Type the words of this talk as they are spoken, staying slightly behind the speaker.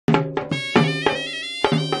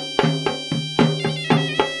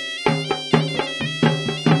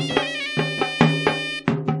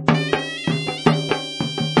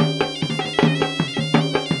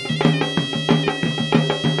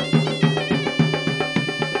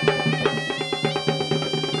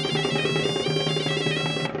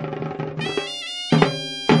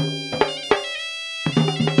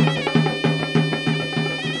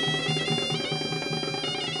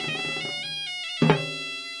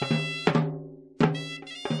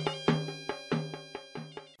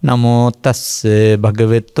නමෝ තස්ස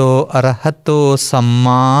භගවතෝ අරහතෝ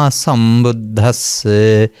සම්මා සම්බුද්දස්ස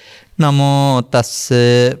නමෝ තස්ස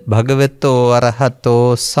භගවතෝ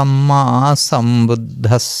අරහතෝ සම්මා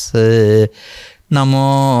සම්බුද්දස්ස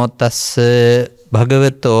නමෝ තස්ස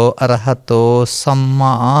භගවතෝ අරහතෝ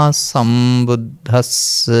සම්මා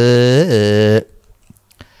සම්බුද්දස්ස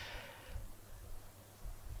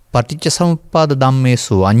පටිච්ච සමුප්පාද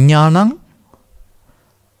ධම්මේසු අඤ්ඤාණං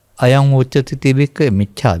අයං උච්චති තිබික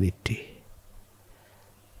මිච්ඡාදිට්ඨි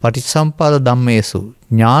පටිච්චසමුප්පාද ධම්මේසු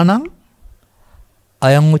ඥානං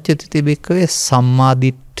අයං උච්චති තිබිකවේ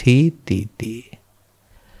සම්මාදිට්ඨි තීති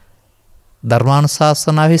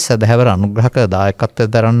ධර්මානුශාසනාවේ සදහැවර අනුග්‍රහක දායකත්වය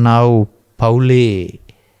දරන්නා වූ පවුලේ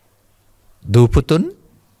දූපුතුන්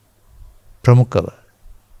ප්‍රමුඛව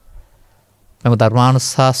මෙම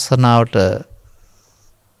ධර්මානුශාසනාවට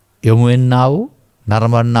යොමු වෙන්නා වූ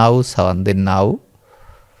නරඹන්නා වූ සවන් දෙන්නා වූ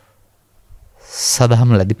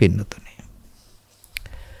සදහම් ලැබි පින්නතුනි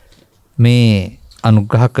මේ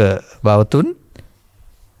අනුග්‍රහක බවතුන්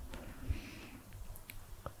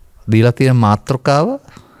දීලා තියෙන මාතෘකාව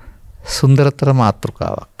සුන්දරතර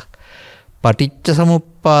මාතෘකාවක් පටිච්ච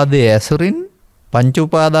සමුප්පාදයේ ඇසුරින් පංච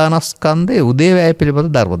උපාදානස්කන්ධයේ උදේවැය පිළිබඳ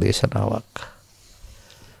ධර්ම දේශනාවක්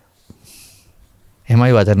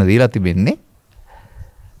එහෙමයි වචන දීලා තිබෙන්නේ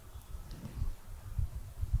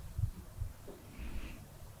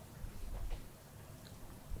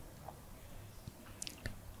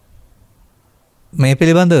මේ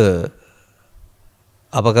පිළිබඳ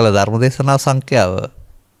අප කළ ධර්මදේශනා සංඛ්‍යාව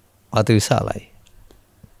අති විශාලයි.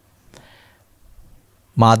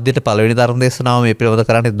 මාධ්‍යට පළවෙනි ධර්මදේශනාව මේ පිළිබඳ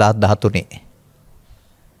කරන්නේ 2013.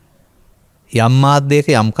 යම්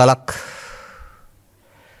මාධ්‍යයක යම් කලක්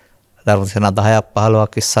ධර්මදේශනා 10ක්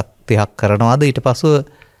 15ක් 20ක් 30ක් කරනවාද ඊට පස්ව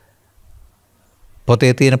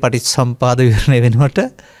පොතේ තියෙන පටිච්චසමුපාද විවරණය වෙනුවට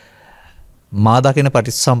මා දකින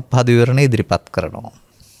පටිච්චසමුපාද විවරණය ඉදිරිපත් කරනවා.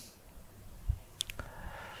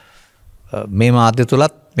 මේ මාධ්‍ය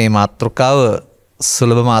තුලත් මේ මාතෘකාව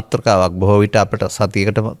සුලභ මාතෘකාවක් බොහෝ විට අපිට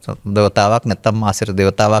සතියකට දෙවතාවක් නැත්නම් මාසෙට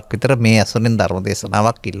දෙවතාවක් විතර මේ අසුරින් ධර්ම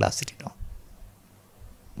දේශනාවක් ඉල්ලා සිටිනවා.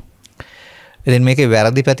 ඉතින් මේකේ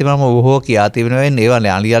වැරදි පැති මම බොහෝ කියා තිබෙනවා ඒවා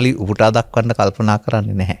යාලි උපුටා දක්වන්න කල්පනා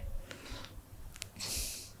කරන්නේ නැහැ.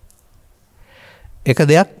 එක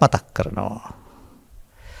දෙයක් මතක් කරනවා.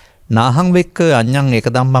 නාහං වෙක්ක අඤ්ඤං ඒක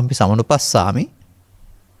ධම්මම්පි සමනුපස්සාමි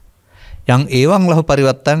යං ඒවං ලහු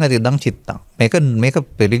පරිවත්තං අතිදං චිත්තං මේක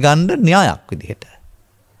පිළිගන්න න්‍යායක් විදිහට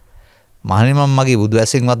මහණෙනි මම මගේ බුදු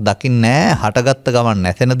ඇසින්වත් දකින්නේ නැහැ හටගත්ත ගමන්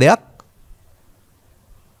නැසෙන දෙයක්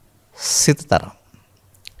සිතතරම්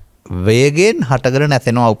වේගෙන් හටගෙන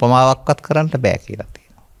නැසෙනවා උපමාවක්වත් කරන්න බෑ කියලා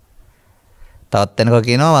තියෙනවා. තවත් වෙනක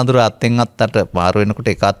කියනවා වඳුර අත්ෙන් අත්තට මාරු වෙනකොට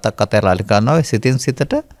එක අත්තක් අතහැරලා අලි කරනවා සිතින්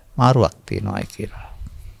සිතට මාරුවක් තියෙනවායි කියලා.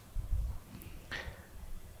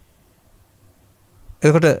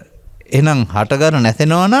 එතකොට එහෙනම් හටගන්න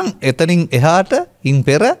නැසෙනවා නම් එතනින් එහාට ඉන්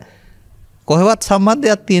පෙර කොහෙවත්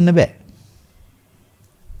සම්බන්ධයක් තියෙන්න බෑ.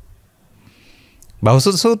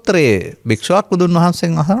 බෞද්ධ සූත්‍රයේ භික්ෂුවක් බුදුන්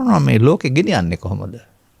වහන්සේගෙන් අහනවා මේ ලෝකෙ ගෙනියන්නේ කොහොමද?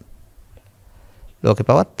 ලෝකෙ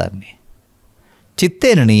පවත්තන්නේ.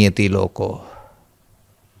 චිත්තේන නියති ලෝකෝ.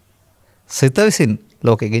 සිත විසින්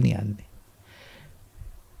ලෝකෙ ගෙනියන්නේ.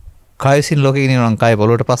 කය විසින් ලෝකෙ ගෙනියනවා නම් කය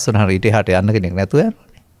පොළොවට පස්සන හරිය ඊට එහාට යන්න කෙනෙක් නැතුව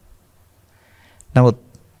යනවානේ.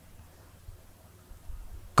 නමුත්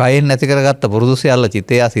කයෙන් නැති කරගත්ත පුරුදු සියල්ල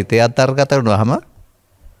චිතේ සිතේ අත්තරගත වුණාම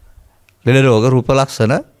ලෙඩ රෝග රූප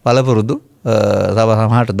ලක්ෂණ පළපුරුදු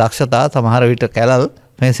සමහරට දක්ෂතා සමහර විට කැලල්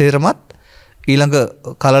මේ සිරමත් ඊළඟ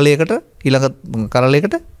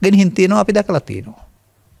කලලයකට ගෙනihin තියෙනවා අපි දැකලා තියෙනවා.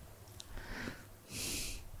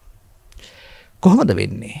 කොහොමද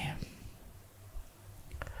වෙන්නේ?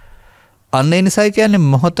 අන්න ඒ නිසා කියන්නේ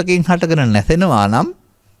මොහොතකින් හටගෙන නැසෙනවා නම්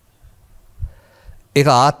ඒක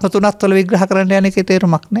ආත්ම තුනක් වල විග්‍රහ කරන්න යන එකේ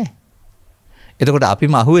තේරුමක් නැහැ. එතකොට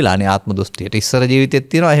අපිම අහුවෙලානේ ආත්ම දෘෂ්ටියට. ඉස්සර ජීවිතෙත්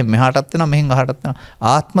තියෙනවා එහෙන් මෙහාටත් වෙනවා මෙහෙන් අහටත් වෙනවා.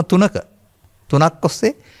 ආත්ම තුනක්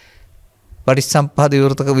ඔස්සේ පටිච්චසමුප්පාද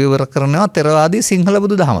විවර කරනවා තෙරවාදී සිංහල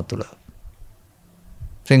බුදු දහම තුල.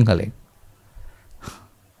 සිංහලෙන්.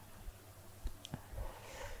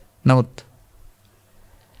 නමුත්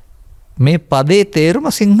මේ පදේ තේරුම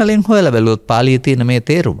සිංහලෙන් හොයලා බැලුවොත් පාලියේ තියෙන මේ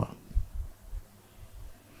තේරුම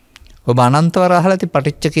ඔබ අනන්තවර අහලා ඇති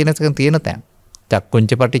පටිච්ච කියන එක තියෙන තැන.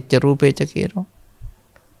 චක්කුංච පටිච්ච රූපේච කියනවා.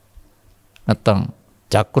 නැත්තම්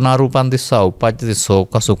චක්කුණා රූපං දිස්සා උපජ්ජති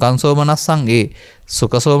සෝක සුඛං සෝමනස්සං ඒ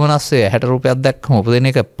සුඛ සෝමනස්සේ 60 රූපයක් දැක්කම උපදින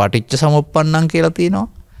එක පටිච්ච සමුප්පන්නං කියලා තියෙනවා.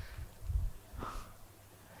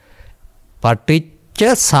 පටිච්ච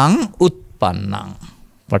සංඋත්පන්නං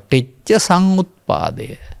පටිච්ච සංඋත්පාදය.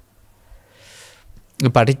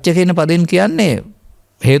 පටිච්ච කියන පදෙන් කියන්නේ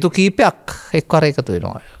හේතු කීපයක් එක්වර එකතු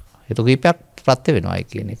වෙනවා. හේතු කීපයක් ප්‍රත්‍ය වෙනවායි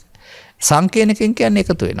කියන එක. සංකේනකෙන් කියන්නේ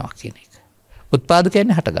එකතු වෙනවා කියන එක. උත්පාද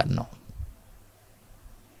කියන්නේ හට ගන්නවා.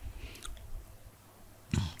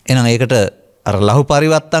 එහෙනම් ඒකට අර ලහු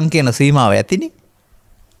පරිවර්තන් කියන සීමාව ඇතිනේ.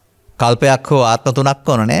 කල්පයක් හෝ ආත්ම 3ක්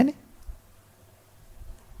ඕන නෑනේ.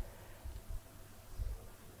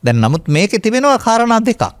 දැන් නමුත් මේකේ තිබෙනවා කාරණා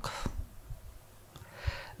දෙකක්.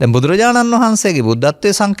 දැන් බුදුරජාණන් වහන්සේගේ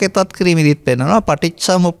බුද්ධත්වයේ සංකේතවත් කිරීමෙදිත් පෙන්නනවා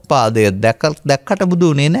පටිච්චසමුප්පාදය දැක්කට බුදු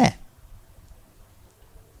උනේ නෑ.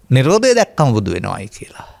 නිරෝධය දැක්කම බුදු වෙනවායි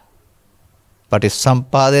කියලා.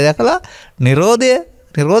 පටිච්චසමුප්පාදය දැකලා නිරෝධය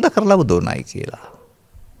නිරෝධ කරලා බුදු වුණායි කියලා.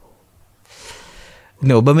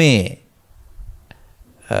 ඉතින් ඔබ මේ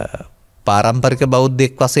පාරම්පරික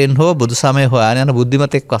බෞද්ධෙක් වශයෙන් හෝ බුදු සමය හොයාගෙන යන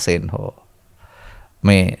බුද්ධිමතෙක් වශයෙන් හෝ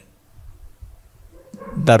මේ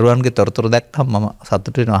දරුවන්ගේ තොරතුරු දැක්කම මම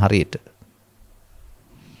සතුටු වෙනවා හරියට.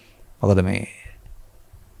 මොකද මේ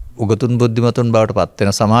උගතුන් බුද්ධිමතුන් බවට පත්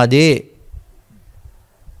වෙන සමාජයේ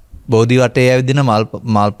බෝධි වටේ ඇවිදින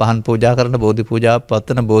මල් පහන් පූජා කරන බෝධි පූජාවක්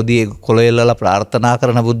පවත්වන බෝධියේ කොළ එල්ලලා ප්‍රාර්ථනා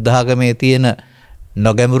කරන බුද්ධ ආගමේ තියෙන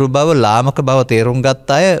නොගැඹුරු බව ලාමක බව තේරුම් ගත්ත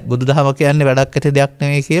අය බුදුදහම කියන්නේ වැඩක් ඇති දෙයක්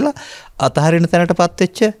නෙවෙයි කියලා අතහරින තැනටපත්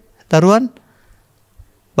වෙච්ච දරුවන්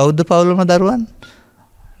බෞද්ධ පවුලම දරුවන්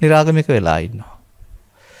නිරාගමික වෙලා ඉන්නවා.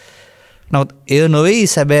 නමුත් ඒ නොවේ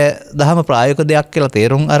සැබෑ දහම ප්‍රායෝගික දෙයක් කියලා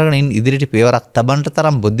තේරුම් අරගෙන ඉදිරියට පියවරක් තබන්නට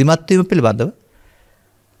තරම් බුද්ධිමත් වීම පිළිබඳව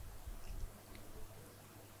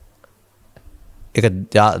ඒක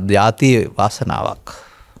ජාතිය වාසනාවක්.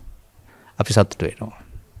 අපි සතුටු වෙනවා.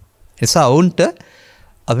 එසා වුන්ට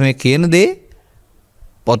අපි මේ කියන දේ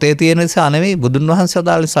පොතේ තියෙන නිසා නෙවෙයි බුදුන් වහන්සේ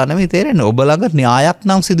අදාළ නිසා නෙවෙයි තේරෙන්නේ. ඔබ ළඟ න්‍යායක්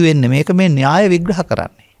නම් සිදු වෙන්නේ. මේක මේ න්‍යාය විග්‍රහ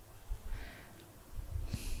කරන්නේ.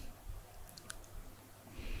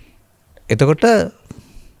 එතකොට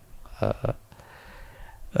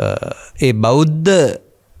ඒ බෞද්ධ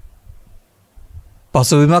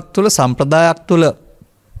පසුබිමක් තුළ සම්ප්‍රදායක් තුළ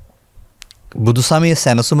බුදු සමයේ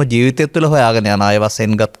සැනසුම ජීවිතය තුළ හොයාගෙන යන අය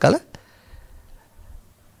වශයෙන් ගත් කල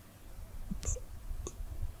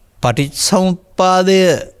පටිච්චසමුප්පාදය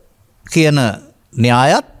කියන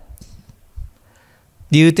න්‍යායත්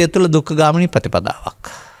ජීවිතය තුළ දුක්ඛගාමිනී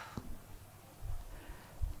ප්‍රතිපදාවක්.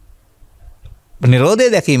 නිරෝධය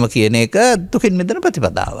දැකීම කියන එක දුකින් මිදෙන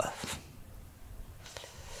ප්‍රතිපදාව.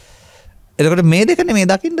 එතකොට මේ දෙකනේ මේ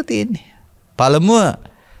දකින්න තියෙන්නේ. පළමුව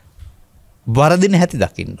වරදින හැටි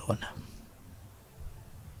දකින්න ඕන.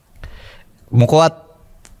 මොකවත්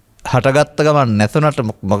හටගත්ත ගමන් නැතුණට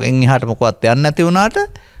මොකෙන් එහාට මොකවත් යන්නේ නැති වුණාට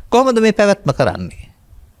කොහොමද මේ පැවැත්ම කරන්නේ?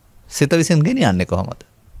 සිත විසින් ගෙනියන්නේ කොහොමද?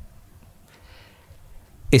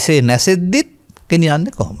 එසේ නැසෙද්දිත්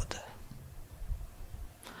ගෙනියන්නේ කොහොමද?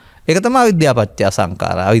 ඒක තමයි අවිද්‍යාපච්චය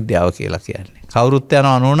සංඛාර අවිද්‍යාව කියලා කියන්නේ. කවුරුත්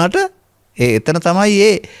යනවා නෝනට එතන තමයි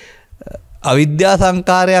ඒ අවිද්‍යා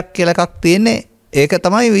සංඛාරයක් කියලා එකක් තියෙන්නේ. ඒක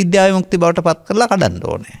තමයි විද්‍යා විමුක්ති බවට පත් කරලා කඩන්න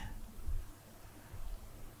ඕනේ.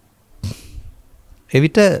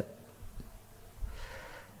 එවිට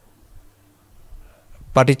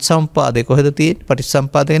පටිච්චසමුප්පාදේ කොහෙද තියෙන්නේ?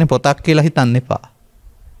 පටිච්චසමුප්පාදේ කියන්නේ පොතක් කියලා හිතන්න එපා.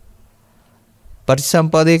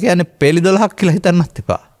 පටිච්චසමුප්පාදේ කියන්නේ පෙළි 12ක් කියලා හිතන්නත්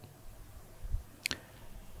එපා.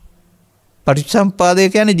 පටිච්චසමුප්පාදය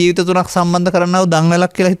කියන්නේ ජීවිත තුනක් සම්බන්ධ කරන්නා වූ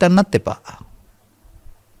දන්වැලක් කියලා හිතන්නත් එපා.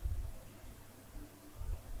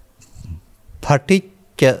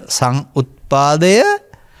 පටිච්ච සමුප්පාදය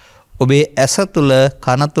ඔබේ ඇස තුල,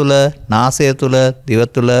 කන තුල, නාසය තුල, දිව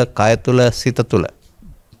තුල, කය තුල, සිත තුල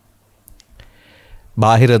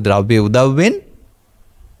බාහිර ද්‍රව්‍ය උදව්වෙන්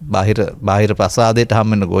බාහිර ප්‍රසාදයට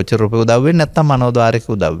හම් වෙන ගෝචර රූප උදව්වෙන් නැත්නම් මනෝද්වාරයක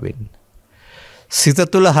උදව්වෙන් සිත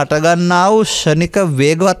තුළ හටගන්නා වූ ෂණික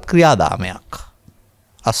වේගවත් ක්‍රියාදාමයක්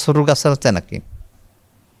අසුරු ගසන තැනකින්.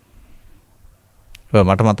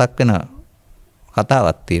 මට මතක් වෙන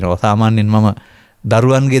කතාවක් තියෙනවා. සාමාන්‍යයෙන් මම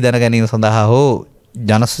දරුවන්ගේ දැන ගැනීම සඳහා හෝ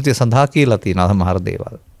ජනශ්‍රුතිය සඳහා කියලා තියෙනවා සමහර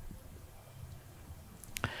දේවල්.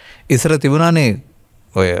 ඉස්සර තිබුණානේ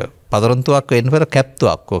ඔය පදරන්තුවක් වෙන්න පෙර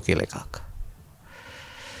කැප්තුවක්කෝ කියලා එකක්.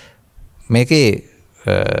 මේකේ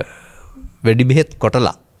වෙඩි බෙහෙත්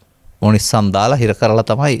කොටලා මොනිස්සම් දාලා හිර කරලා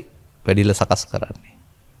තමයි වැඩිල සකස් කරන්නේ.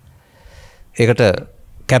 ඒකට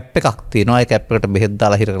කැප් එකක් තියෙනවා. ඒ කැප් එකට බෙහෙත්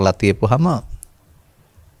දාලා හිර කරලා තියපුවාම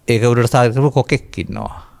ඒක උඩට සාගර කරපු කොකෙක්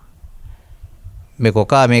ඉන්නවා. මේ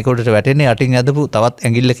කොකා මේක උඩට වැටෙන්නේ යටින් ඇදපු තවත්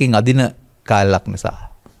ඇඟිල්ලකින් අදින කාලයක් නිසා.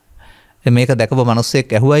 මේක දැකපු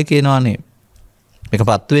මිනිස්සෙක් ඇහුවයි කියනවානේ මේක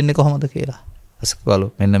පත්තු වෙන්නේ කොහොමද කියලා.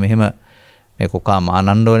 අසකවලු මෙන්න මෙහෙම මේ කොකා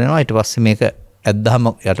මානන්න ඕනෙනවා. ඊට පස්සේ මේක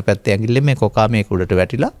ඇද්දාම යටපැත්තේ ඇඟිල්ලෙන් මේ කොකා මේක උඩට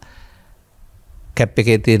වැටිලා කැප්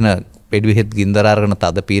එකේ තියෙන වෙඩි බෙහෙත් ගින්දර අරගෙන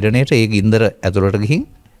තද පීඩණයට ඒ ගින්දර ඇතුළට ගිහින්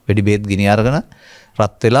වෙඩි බෙහෙත් ගිනි අරගෙන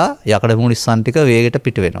රත් වෙලා යකඩ මුනිස්සන් ටික වේගෙට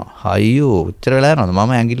පිට වෙනවා. අයියෝ උච්චර වෙලා යනවද?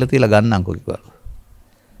 මම ඇඟිල්ල තියලා ගන්නම්කෝ කිව්වා.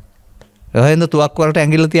 එහෙනම් තුවක් වලට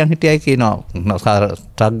ඇඟිල්ල තියන් හිටියයි කියනවා.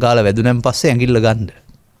 ට්‍රක් ගාලා වැදුනන් පස්සේ ඇඟිල්ල ගන්න.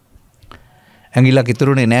 ඇඟිල්ලක්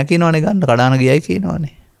ඉතුරුනේ නැහැ කියනවනේ ගන්න. කඩාන ගියයි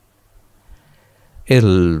කියනවනේ. ඒ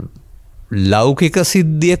ලෞකික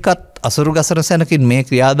සිද්ධියකත් අසුරු ගසන සැනකින් මේ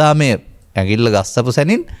ක්‍රියාදාමයේ ඇඟිල්ල ගස්සපු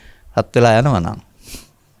සැනින් රත් වෙලා යනවා නම්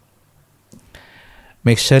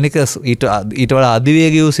මේ ක්ෂණික ඊට වඩා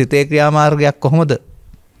අධිවේගී වූ සිතේ ක්‍රියාමාර්ගයක් කොහොමද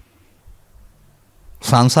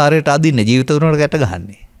සංසාරයට අදින්නේ ජීවිත තුනකට ගැට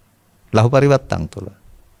ගහන්නේ ලහු පරිවත්තන් තුළ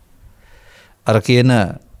අර කියන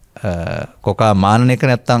කොකා මානන එක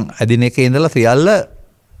නැත්තම් ඇදින එකේ ඉඳලා සියල්ල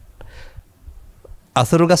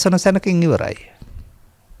අසුරු ගසන සැනකින් ඉවරයි.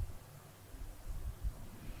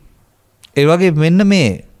 ඒ වගේ මෙන්න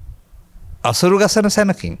මේ අසුරු ගසන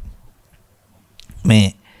සැනකින්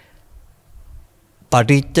මේ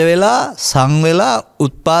පටිච්ච වෙලා සං වෙලා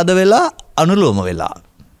උත්පාද වෙලා අනුලෝම වෙලා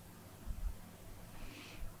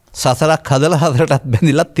සසරක් හදලා හතරටත්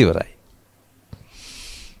බැඳිලත් ඉවරයි.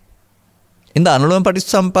 ඉතින් අනුලෝම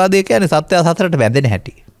පටිච්චසම්පාදය කියන්නේ සත්‍ය හතරට බැඳෙන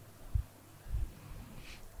හැටි.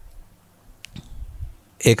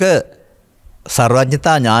 ඒක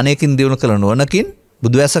සර්වඥතා ඥානයකින් දිනු කළ නුවණකින්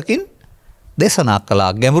බුදුඇසකින් දේශනා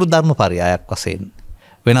කළා ගැඹුරු ධර්ම පරයයක් වශයෙන්.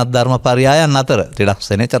 වෙනත් ධර්ම පරයයන් අතර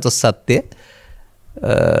ත්‍රිලක්ෂණය චතුස්සත්‍ය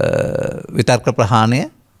විතර්ක ප්‍රහාණය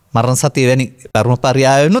මරණ සතිය වැනි ධර්ම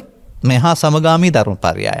පරයයනුත් මෙහා සමගාමී ධර්ම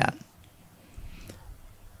පරයයන්.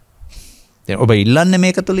 දැන් ඔබ ඉල්ලන්නේ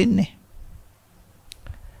මේක තුලින්නේ.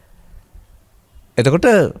 එතකොට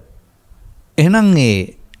එහෙනම්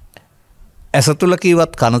ඒ ඇස තුල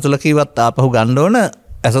කීවත් කන තුල කීවත් ආපහු ගන්න ඕන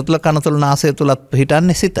ඇස තුල කන තුල නාසය තුලත්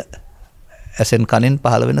හිටන්නේ සිත. ඇසෙන් කනෙන්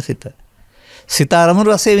පහළ වෙන සිත. සිත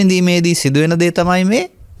අරමුණු රසය විඳීමේදී සිදුවෙන දේ තමයි මේ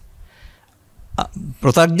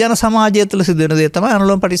පෘථග්ජන සමාජය තුළ සිදුවෙන දේ තමයි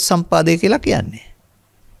අනුලෝම පටිච්චසම්පාදය කියලා කියන්නේ.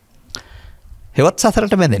 හෙවත්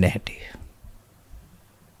සතරට බැඳෙන හැටි.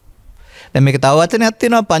 දැන් මේක තව වචනයක්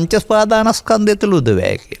තියෙනවා පංචස්පාදානස්කන්ධය තුළ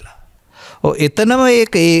උදවැය කියලා. ඔව් එතනම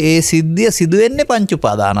ඒ සිද්ධිය සිදු වෙන්නේ පංච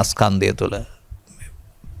උපාදානස්කන්ධය තුළ.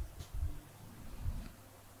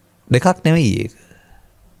 දෙකක් නෙවෙයි ඒක.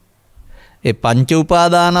 ඒ පංච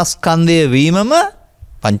උපාදානස්කන්ධය වීමම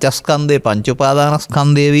පංචස්කන්ධය පංච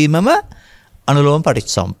උපාදානස්කන්ධය වීමම අනුලෝම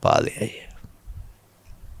පටිච්චසම්පාදයයි.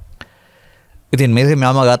 ඉතින් මේක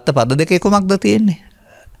මම ගත්ත පද දෙකේ කොමක්ද තියෙන්නේ?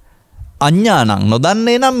 අඥානං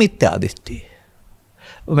නොදන්නේ නම් මිත්‍යා දෘෂ්ටි.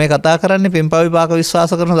 මේ කතා කරන්නේ පින්පව් විපාක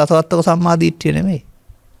විශ්වාස කරන දසවත්තක සම්මාදිට්ඨිය නෙමෙයි.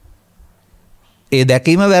 ඒ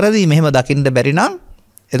දැකීම වැරදි. මෙහෙම දකින්න බැරි නම්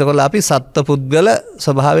එතකොට අපි සත්ත්ව පුද්ගල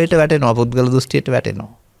ස්වභාවයට වැටෙනවා. පුද්ගල දෘෂ්ටියට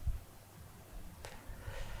වැටෙනවා.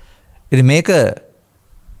 ඉතින් මේක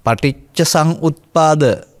පටිච්ච සමුප්පාද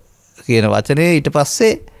කියන වචනේ ඊට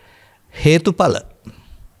පස්සේ හේතුඵල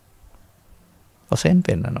වශයෙන්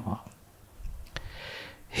පෙන්නනවා.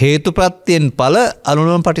 හේතු ප්‍රත්‍යයෙන් ඵල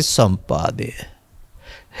අනුලෝම පටිච්චසම්පාදය.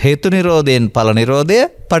 හේතු නිරෝධයෙන් ඵල නිරෝධය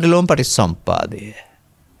පටිලෝම පටිච්චසම්පාදය.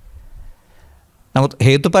 නමුත්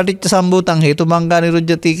හේතු පටිච්ච සම්භූතං හේතු මංගා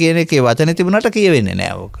නිරුද්ධති කියන එකේ වචනේ තිබුණාට කියවෙන්නේ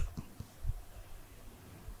නෑ ඕක.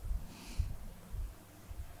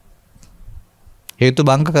 හේතු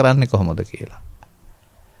බංග කරන්නේ කොහොමද කියලා.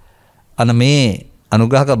 අන මේ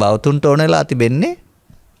අනුග්‍රහක බවතුන්ට ඕනෙලා තිබෙන්නේ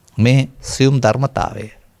මේ සියුම් ධර්මතාවය.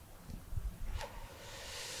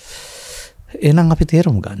 එහෙනම් අපි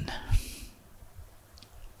තේරුම් ගන්න.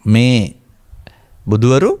 මේ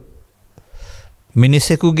බුදුවරු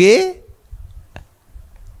මිනිසෙකුගේ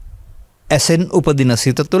ඇසෙන් උපදින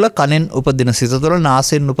සිත තුළ, කනෙන් උපදින සිත තුළ,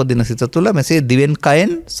 නාසයෙන් උපදින සිත තුළ, මෙසේ දිවෙන්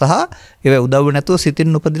කයෙන් සහ ඒව උදව් නැතුව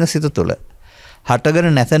සිතින් උපදින සිත තුළ හටගෙන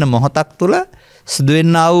නැසෙන මොහොතක් තුළ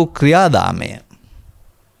සිදුවෙන්නා වූ ක්‍රියාදාමය.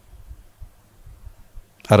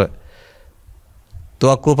 අර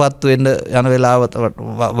තුවක්කුවපත් වෙන්න යන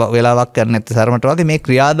වෙලාවක් යන්නේ නැති සරමට වගේ මේ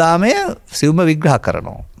ක්‍රියාදාමය සිවුම විග්‍රහ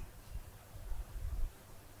කරනවා.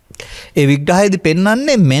 ඒ විග්‍රහයේදී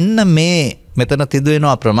පෙන්වන්නේ මෙන්න මේ මෙතන තිදු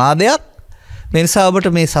වෙනවා ප්‍රමාදයක්. මේ නිසා ඔබට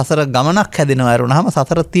මේ සසර ගමනක් හැදෙනවා වරුණාම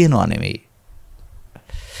සසර තියනවා නෙමෙයි.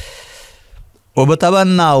 ඔබ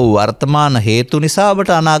තබන්නා වූ වර්තමාන හේතු නිසා ඔබට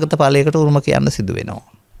අනාගත ඵලයකට උරුම කියන්න සිදු වෙනවා.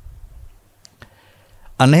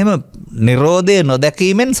 අන්න එහෙම නිරෝධය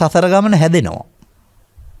නොදැකීමෙන් සසර ගමන හැදෙනවා.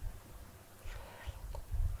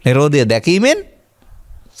 නිරෝධය දැකීමෙන්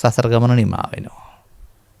සසර ගමන නිමා වෙනවා.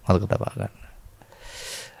 මතක තබා ගන්න.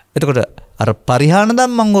 එතකොට අර පරිහාන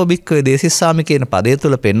ධම්මං ඕ භික්ඛවේ දේසිස්සාමි කියන පදය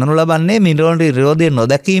තුල පෙන්වනු ලබන්නේ නිරෝධය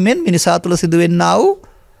නොදැකීමෙන් මිනිසා තුල සිදුවෙන්නා වූ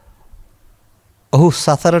ඔහු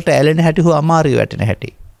සසරට ඇලෙන හැටි හෝ අමාරුවේ වැටෙන හැටි.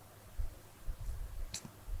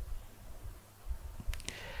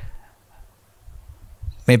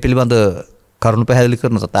 මේ පිළිබඳ කරුණු පැහැදිලි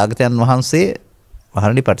කරන තථාගතයන් වහන්සේ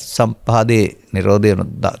මහණනි පටිච්චසමුප්පාදයේ නිරෝධය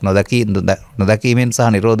නොදැකීමෙන්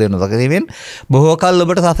සහ නිරෝධය නොදැකීමෙන් බොහෝ කල්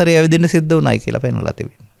ඔබට සසරේ ඇවිදින්න සිද්ධ වුණයි කියලා පෙන්වලා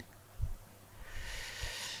තිබෙනවා.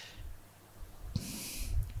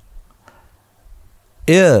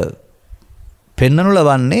 එය පෙන්වනු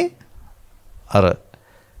ලබන්නේ අර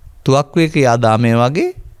තුවක්කුවේ ක්‍රියාදාමයේ වගේ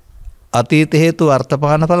අතීත හේතු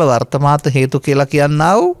වර්තමාන ඵල වර්තමාත හේතු කියලා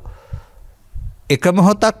කියනා වූ එක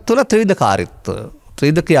මොහොතක් තුළ ත්‍රිවිධකාරීත්වය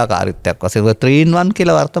ත්‍රිවිධ ක්‍රියාකාරීත්වයක් වශයෙන් 3-in-1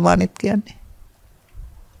 කියලා වර්තමානෙත් කියන්නේ.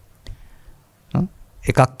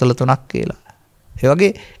 එකක් තුළ තුනක් කියලා. ඒ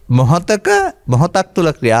වගේ මොහොතක්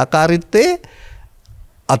තුළ ක්‍රියාකාරීත්වයේ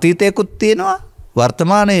අතීතයකුත් තියෙනවා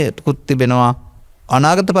වර්තමානයේකුත් තිබෙනවා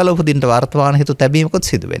අනාගත ඵල උපදින්න වර්තමාන හේතු තැබීමකුත්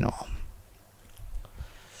සිදු වෙනවා.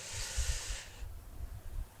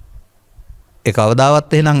 ඒ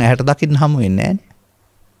කවදාවත් එහෙනම් ඇහැට දකින්න හමු වෙන්නේ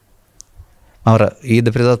නැහැ නේ. ඊද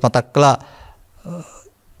ප්‍රතිපද මතක් කළා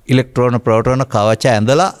ඉලෙක්ට්‍රෝන ප්‍රෝටෝන කවච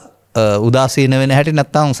ඇඳලා උදාසීන වෙන හැටි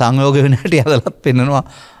නැත්නම් සංයෝග වෙන හැටි ඇදලත් පෙන්නනවා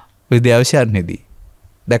විද්‍යාවිෂයන්ෙහිදී.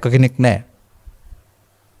 දැක්ක කෙනෙක් නැහැ.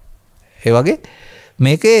 ඒ වගේ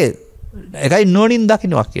මේකේ එකයි නෝනින්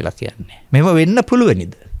දකින්නවා කියලා කියන්නේ. මෙහෙම වෙන්න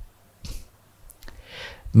පුළුවනිද?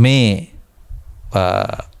 මේ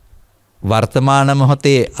වර්තමාන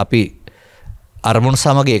මොහොතේ අපි අරමුණු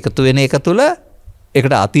සමග එකතු වෙන එක තුළ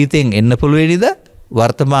ඒකට අතීතයෙන් එන්න පුළුවනිද?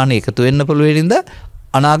 වර්තමානයේ එකතු වෙන්න පුළුවනිද?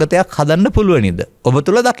 අනාගතයක් හදන්න පුළුවනිද? ඔබ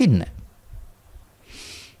තුළ දකින්න.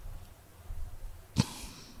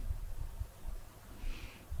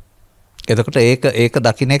 එතකොට ඒක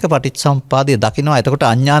දකින්න එක පටිච්චසමුප්පාදයේ දකින්නවා. එතකොට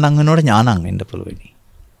අඥානං වෙනකොට ඥානං වෙන්න පුළුවනි.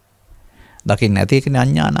 දකින්න නැති එකනේ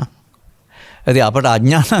අඥානං. ඉතින් අපට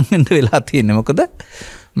අඥානං වෙන්න වෙලා තියෙන්නේ මොකද?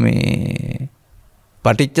 මේ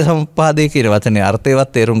පටිච්චසමුප්පාදයේ කියන වචනේ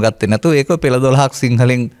අර්ථයවත් තේරුම් ගත්තේ නැතුව ඒක පෙළ 12ක්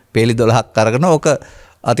සිංහලෙන් පෙළි 12ක් අරගෙන ඕක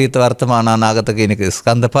අතීත වර්තමාන අනාගත කියන එක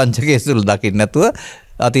ස්කන්ධ පංචකයේ සුළු දකින්න නැතුව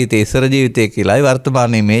අතීතයේ ඉස්සර ජීවිතය කියලායි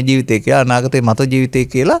වර්තමානයේ මේ ජීවිතය කියලා අනාගතයේ මත ජීවිතය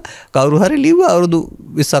කියලා කවුරු හරි ලිව්වා අවුරුදු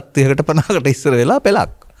 20ක් 30කට 50කට ඉස්සර වෙලා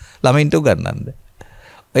පෙළක් ළමින්ට උගන්වන්නද.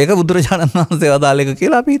 ඒක බුදුරජාණන් වහන්සේ වදාළ එක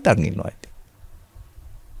කියලා අපි හිතන් ඉන්නවා.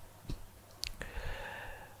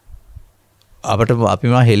 අපි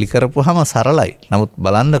හෙලි කරපුවාම සරලයි. නමුත්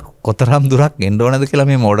බලන්න කොතරම් දුරක් එන්න ඕනද කියලා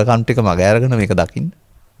මේ මෝඩකම් ටික මග අරගෙන මේක දකින්න.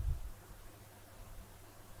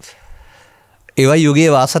 ඒවා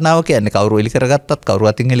යුගයේ වාසනාව කියන්නේ කවුරු එලි කරගත්තත් කවුරු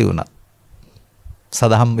අතින් එලි වුණත්.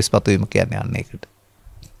 සදහම් විශ්පතු වීම කියන්නේ අන්න ඒකට.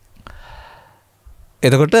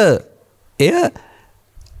 එතකොට එය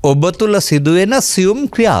ඔබ තුල සිදුවෙන සියුම්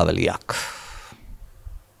ක්‍රියාවලියක්.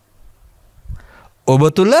 ඔබ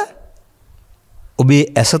තුල ඔබේ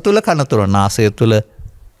ඇස තුල කන තුල නාසය තුල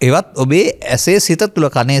එවත් ඔබේ ඇසේ සිත තුල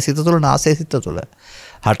කනේ සිත තුල නාසයේ සිත තුල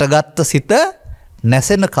හටගත්ත සිත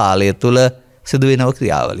නැසෙන කාලය තුල සිදුවෙන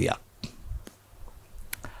ක්‍රියාවලියක්.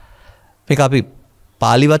 මේක අපි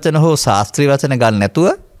පාලි වචන හෝ ශාස්ත්‍රීය වචන ගන්න නැතුව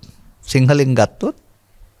සිංහලෙන් ගත්තොත්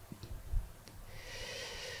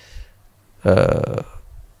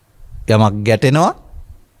යමක් ගැටෙනවා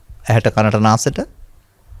ඇහැට කනට නාසයට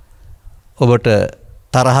ඔබට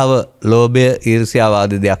තරහව ලෝභය ඊර්ෂ්‍යාව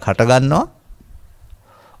ආදී දෙයක් හට ගන්නවා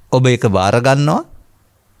ඔබ ඒක බාර ගන්නවා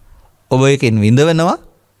ඔබ ඒකෙන් විඳවනවා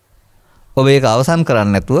ඔබ ඒක අවසන්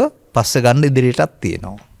කරන්නේ නැතුව පස්සේ ගන්න ඉදිරියටත්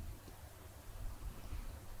තියෙනවා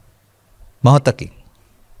මොහොතකින්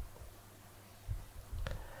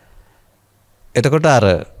එතකොට අර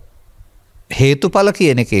හේතුඵල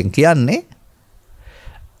කියන එකෙන් කියන්නේ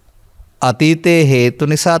අතීතයේ හේතු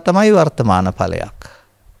නිසා තමයි වර්තමාන ඵලයක්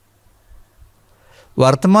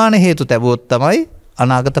වර්තමාන හේතු තැබුවොත් තමයි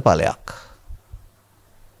අනාගත ඵලයක්.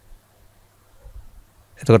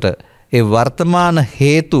 එතකොට ඒ වර්තමාන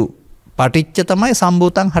හේතු පටිච්ච තමයි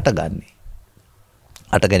සම්භූතං හටගන්නේ.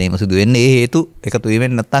 හට ගැනීම සිදු වෙන්නේ ඒ හේතු එකතු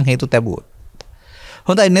වීමෙන් නැත්නම් හේතු තැබුවොත්.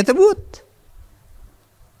 හොඳයි නැතබුවොත්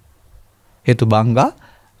හේතු බංගා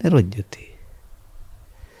නිරුද්ධති.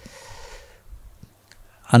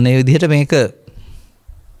 අනේ විදිහට මේක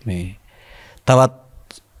මේ තවත්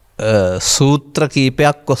සූත්‍ර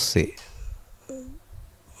කීපයක් ඔස්සේ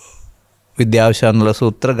විද්‍යාවිෂයන් වල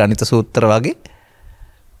සූත්‍ර ගණිත සූත්‍ර වගේ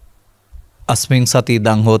අස්මින් සති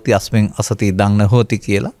ඉදං හෝති අස්මින් අසති ඉදං න හෝති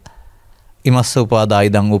කියලා ඉමස්ස උපාදාය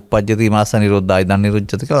ඉදං උප්පජ්ජති ඉමස්ස නිරෝධාය ඉදං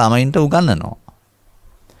නිරුද්ධති කියලා ළමයින්ට උගන්වනවා.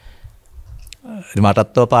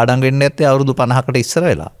 මටත් ඔය පාඩම් වෙන්න ඇත්තේ අවුරුදු 50කට ඉස්සර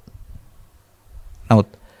වෙලා. නමුත්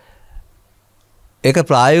ඒක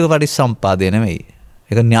ප්‍රායෝගික පටිච්චසමුප්පාදය නෙමෙයි.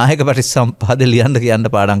 ඒක න්‍යායික පටිච්චසමුප්පාදේ ලියන්න කියන්න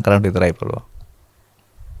පාඩම් කරන්න විතරයි පුළුවන්.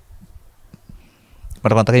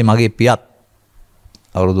 මට මතකයි මගේ පියත්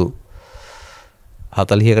අවුරුදු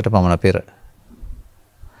 40කට පමණ පෙර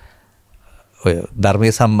ඔය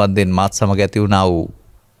ධර්මයේ සම්බන්ධයෙන් මාත් සමග ඇති වුණා වූ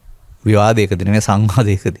විවාදයකදී නෙමෙයි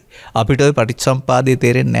සංවාදයකදී. අපිට ওই පටිච්චසමුපාදය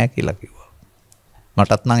තේරෙන්නේ නැහැ කියලා කිව්වා.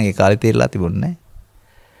 මටත් නම් ඒ කාලේ තේරලා තිබුණේ නැහැ.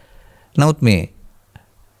 නමුත් මේ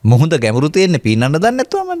මොහොත ගැඹුරු තියෙන්නේ පීනන්න දන්නේ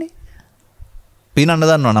නැතුවමනේ. පීනන්න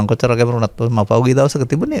දන්නවා නම් කොච්චර ගැඹුරුණත් මම පහුගිය දවසක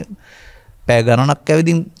තිබුණේ පැය ගණනක්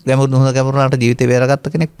ඇවිදින් ගැඹුරු ගැඹුරාට ජීවිතේ බේරගත්ත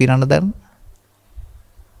කෙනෙක් පීනන්න දන්න.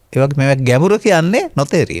 ඒ වගේ මේක ගැඹුර කියන්නේ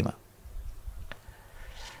නොතේරීම.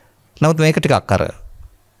 නමුත් මේක ටිකක් අර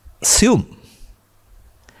සියුම්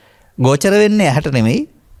ගෝචර වෙන්නේ ඇහැට නෙමෙයි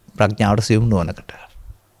ප්‍රඥාවට සියුම් නුවණකට.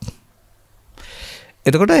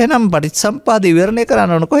 එතකොට එහෙනම් පටිච්චසමුපාද විවරණය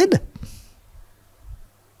කරන්න ඕන කොහෙද?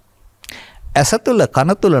 ඇස තුළ,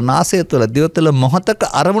 කන තුළ, නාසය තුළ, දිව තුළ මොහතක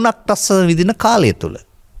අරමුණක් රස විඳින කාලය තුළ.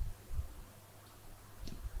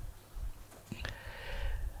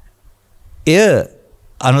 එය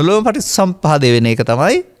අනුලෝම පටිච්චසමුපාද වෙන එක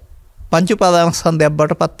තමයි පංච උපාදානස්කන්ධයක්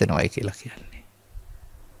බවට පත් වෙනවයි කියලා කියන්නේ.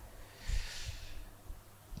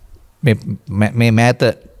 මේ මෑත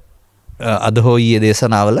අද හෝ ඊයේ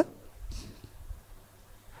දේශනාවල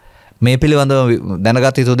මේ පිළිබඳව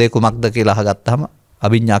දැනගත යුතු දේ කුමක්ද කියලා අහගත්තාම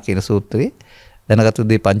අභිඥා කියන සූත්‍රයේ දැනගත යුතු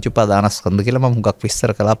දේ පංච උපාදානස්කන්ධ කියලා මම හුඟක්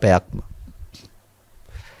විස්තර කළා පැයක්ම.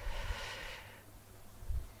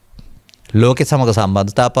 ලෝකේ සමග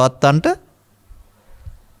සම්බන්ධතා පවත්තන්ට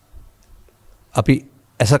අපි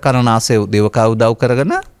ඇස කන නාසය දේවකා උදව්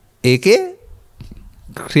කරගෙන ඒකේ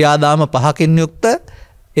ක්‍රියාදාම පහකින් යුක්ත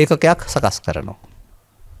ඒකකයක් සකස් කරනවා.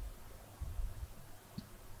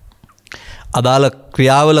 අදාළ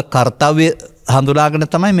ක්‍රියාවල කර්තව්‍ය හඳුනාගෙන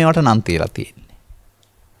තමයි මේවට නම් තියලා තියෙන්නේ.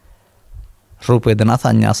 රූප වේදනා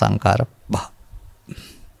සංඥා සංකාර පහ.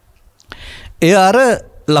 ඒ අර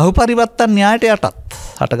ලහු පරිවර්තන න්‍යායට යටත්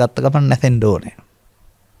හටගත්ත ගමන් නැසෙන්න ඕනේ.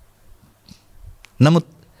 නමුත්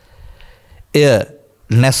එය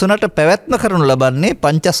නැසුනට පැවැත්ම කරනු ලබන්නේ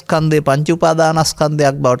පංචස්කන්ධේ පංච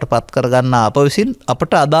උපාදානස්කන්ධයක් බවට පත් කරගන්න අප විසින්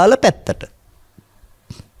අපට අදාළ පැත්තට.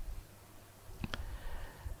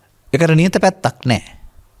 ඒකට නියත පැත්තක් නැහැ.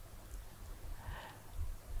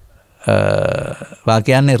 වා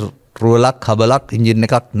කියන්නේ රුවලක් හබලක් එන්ජින්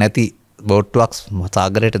එකක් නැති බෝට්ටුවක්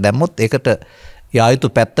සාගරයට දැම්මොත් ඒකට යා යුතු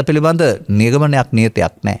පැත්ත පිළිබඳ නිගමනයක්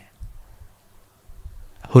නියතයක් නැහැ.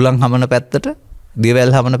 හුලං හමන පැත්තට,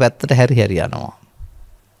 දියවැල් හමන පැත්තට හැරි හැරි යනවා.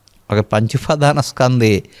 ඔගේ පංච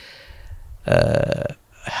උපාදානස්කන්ධේ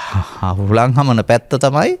හුලං හමන පැත්ත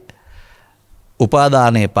තමයි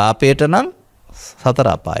උපාදානයේ පාපයට නම් සතර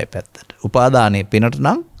අපායේ පැත්තට. උපාදානයේ පිනට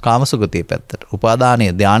නම් කාමසුගතියේ පැත්තට.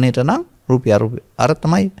 උපාදානයේ ධානයට නම් රූපය අරූපය. අර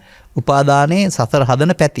තමයි උපාදානයේ සතර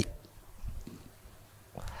හදන පැති.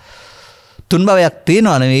 තුන් භවයක්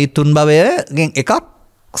තියෙනවා නෙවෙයි, තුන් භවයෙන් එකක්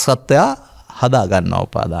සත්‍යය හදා ගන්නවා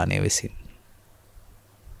උපාදානයේ විසින්.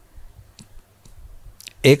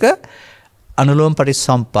 ඒක අනුලෝම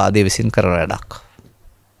පටිච්චසමුපාදයේ විසින් කරන වැඩක්.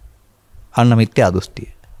 අන්න මිත්‍යා දෘෂ්ටිය.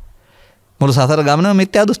 මුළු සතර ගමනම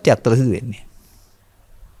මිත්‍යා දෘෂ්ටියක් තර සිදු වෙන්නේ.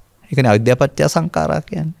 ඒකනේ අවිද්‍යාපත්‍ය සංඛාරා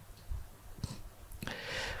කියන්නේ.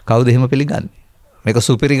 කවුද එහෙම පිළිගන්නේ? මේක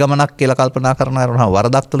සුපිරි ගමනක් කියලා කල්පනා කරනවා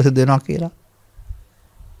වරදක් තුළ සිදු වෙනවා කියලා.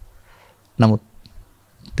 නමුත්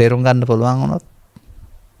තේරුම් ගන්න පුළුවන් වුණොත්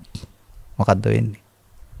මොකද්ද වෙන්නේ?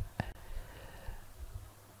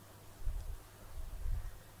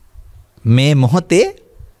 මේ මොහොතේ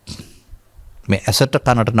මේ ඇසට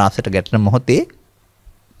කනට නාසයට ගැටෙන මොහොතේ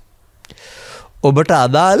ඔබට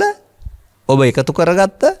අදාළ ඔබ එකතු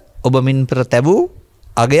කරගත්ත ඔබ මින් පෙර තැබූ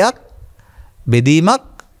අගයක් බෙදීමක්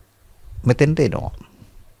මෙතෙන්ට එනවා.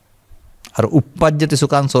 අර uppajjati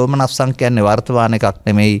සුඛං සෝමනස්සං කියන්නේ වර්තමාන එකක්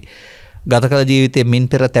නෙමෙයි, ගත කළ ජීවිතයේ මින්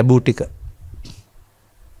පෙර තැබූ ටික.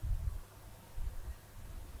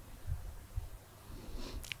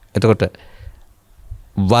 එතකොට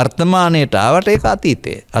වර්තමානයට ආවට ඒක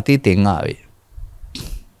අතීතයෙන් ආවේ.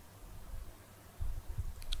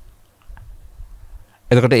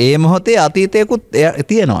 එතකොට ඒ මොහොතේ අතීතයකුත්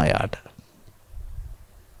තියෙනවා යාට.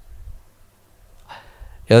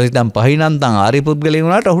 එතන පහිනන්තන් ආරි පුද්ගලයන්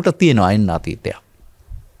වුණාට ඔහුට තියෙනවා එන්න අතීතයක්.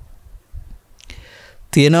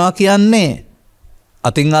 තියෙනවා කියන්නේ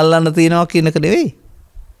අතින් අල්ලන්න තියෙනවා කියන එක නෙවෙයි.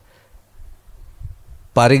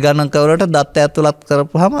 පරිගණකවලට දත්ත ඇතුළත්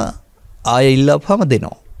කරපුවාම ආයෙ ඉල්ලපුවාම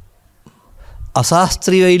දෙනවා.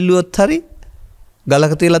 අශාස්ත්‍රීය ඉල්ලුවොත් හරි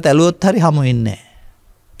ගලක තියලා තැලුවොත් හරි හමු වෙන්නේ නැහැ.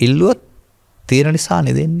 ඉල්ලුවොත් තියෙන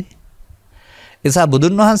නිසානේ දෙන්නේ. ඒ නිසා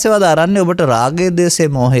බුදුන් වහන්සේ වදාරන්නේ ඔබට රාගය, ද්වේෂය,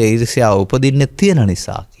 මෝහය, ඊර්ෂ්‍යාව උපදින්නේ තියෙන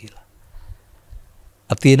නිසා කියලා.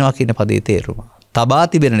 අතියනවා කියන පදේ තේරුම. තබා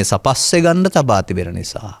තිබෙන නිසා, පස්සේ ගන්න තබා තිබෙන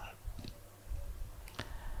නිසා.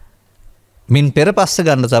 මින් පෙර පස්සේ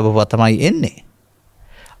ගන්න තබපුවා තමයි එන්නේ.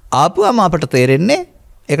 ආපුවම අපට තේරෙන්නේ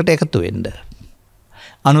ඒකට එකතු වෙන්න.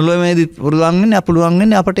 අනුලෝමයේදී පුළුවන් වෙන්නේ අපුලුවන්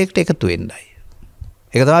වෙන්නේ අපට ඒකට එකතු වෙන්නයි.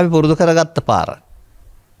 ඒක තමයි අපි පුරුදු කරගත්ත පාර.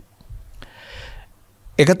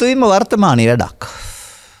 එකතු වීම වර්තමානයේ වැඩක්.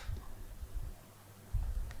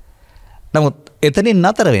 නමුත් එතනින්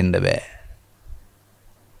නතර වෙන්න බෑ.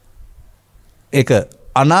 ඒක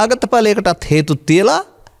අනාගත ඵලයකටත් හේතු තියලා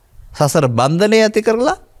සසර බන්ධනය ඇති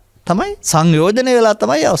කරලා තමයි සංයෝජනය වෙලා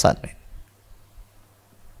තමයි අවසන් වෙන්නේ.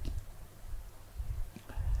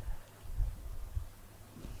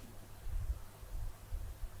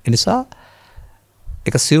 එනිසා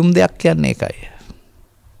එක සියුම් දෙයක් කියන්නේ ඒකයි.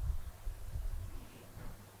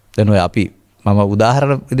 දැන් ඔය අපි මම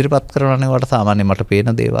උදාහරණ ඉදිරිපත් කරනවානේ වට සාමාන්‍යයෙන් මට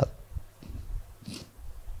පේන දේවල්.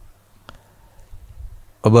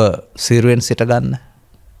 ඔබ සිරුවෙන් සිට ගන්න.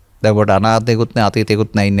 දැන් ඔබට අනාගතයකුත් නැහැ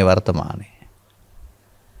අතීතයකුත් නැහැ ඉන්නේ වර්තමානයේ.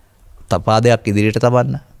 තපාදයක් ඉදිරියට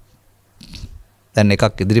තබන්න. දැන්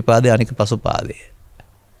එකක් ඉදිරි පාදේ අනික පසු පාදේ.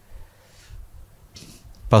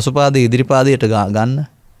 පසු පාදේ ඉදිරි පාදයට ගන්න.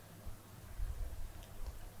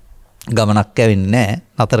 ගමනක් ඇවෙන්නේ නැහැ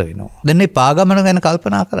නතර වෙනවා. දැන් මේ පාගමන ගැන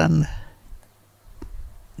කල්පනා කරන්න.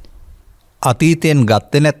 අතීතයෙන්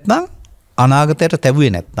ගත්තේ නැත්නම් අනාගතයට තැබුවේ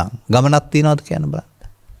නැත්නම් ගමනක් තියනවද කියන බලන්න.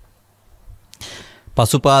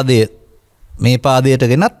 පසු පාදයේ මේ පාදයට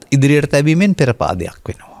ගෙනත් ඉදිරියට තැබීමෙන් පෙර පාදයක්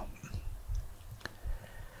වෙනවා.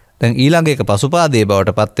 දැන් ඊළඟ එක පසු පාදයේ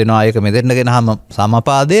බවට පත් වෙනවා. ඒක මෙතෙන්ට ගෙනහම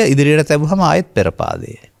සමපාදය ඉදිරියට තැබුවම ආයෙත් පෙර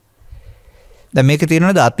පාදය. දැන් මේකේ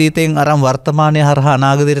තියෙනවද අතීතයෙන් අරන් වර්තමානයේ හරහා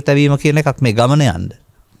අනාගතයට තැවීම කියන එකක් මේ ගමන යන්න.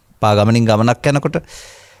 පා ගමනින් ගමනක් යනකොට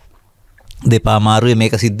දෙපා මාරුවේ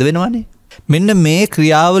මේක සිද්ධ වෙනවනේ. මෙන්න මේ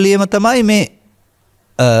ක්‍රියාවලියම තමයි මේ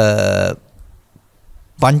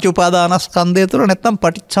පංච උපාදානස්කන්ධය තුළ නැත්නම්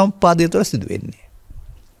පටිච්චසමුප්පාදය තුළ සිදු වෙන්නේ.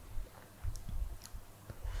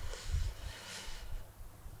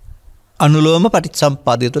 අනුලෝම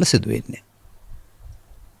පටිච්චසමුප්පාදය තුළ සිදු වෙන්නේ.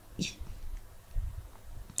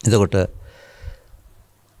 එතකොට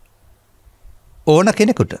ඕන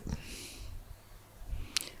කෙනෙකුට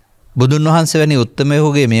බුදුන් වහන්සේ වැනි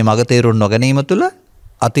උත්තමයෙකුගේ මේ මඟ තේරුම් නොගැනීම තුළ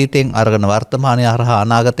අතීතයෙන් අරගෙන වර්තමානය හරහා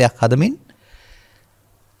අනාගතයක් හදමින්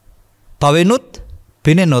පවෙනුත්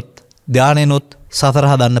පිනෙනුත් ධානයනුත් සතර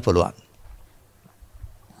හදන්න පුළුවන්.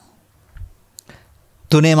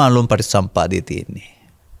 තුනේම අනුලෝම පටිච්චසමුප්පාදයේ තියෙන්නේ.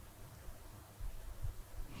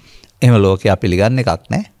 එහෙම ලෝකයා පිළිගන්න එකක්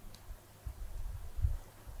නැහැ.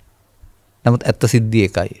 නමුත් ඇත්ත සිද්ධිය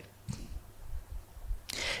එකයි.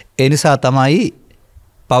 ඒ නිසා තමයි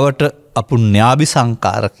පවට අපුඤ්ඤාභි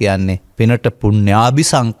සංකාර කියන්නේ, පිනට පුඤ්ඤාභි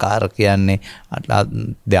සංකාර කියන්නේ,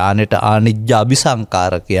 ධානයට ආනිජ්ජාභි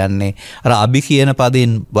සංකාර කියන්නේ. අර අභි කියන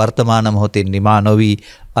පදයෙන් වර්තමාන මොහොතේ නිමා නොවි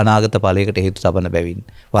අනාගත ඵලයකට හේතු තබන බැවින්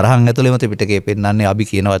වරහන් ඇතුළේම ත්‍රිපිටකයේ පෙන්වන්නේ අභි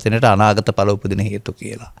කියන වචනයට අනාගත ඵල උපදින හේතු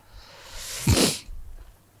කියලා.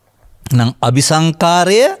 නම්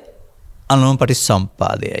අபிසංකාරය අනුලෝම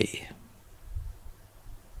පටිච්චසමුප්පාදයයි.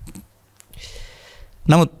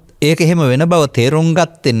 නමුත් ඒක එහෙම වෙන බව තේරුම්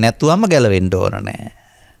ගත්තේ නැතුවම ගැලවෙන්න ඕන නෑ.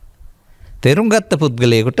 තේරුම් ගත්ත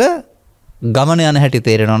පුද්ගලයෙකුට ගමන යන හැටි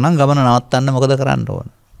තේරෙනවා නම් ගමන නවත්තන්න මොකද කරන්න ඕන?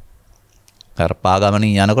 අර පා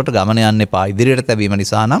ගමනින් යනකොට ගමන යන්න එපා. ඉදිරියට තැබීම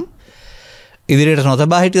නිසා නම් ඉදිරියට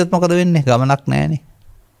නොතබා හිටියොත් මොකද වෙන්නේ? ගමනක් නෑනේ.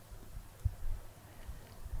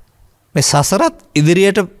 මේ සසරත්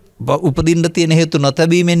ඉදිරියට උපදින්න තියෙන හේතු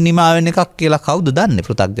නොතැබීමෙන් නිමා වෙන එකක් කියලා කවුද දන්නේ?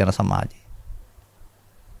 පෘථග්ජන සමාජය.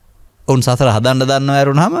 උන් සසර හදන්න දන්නව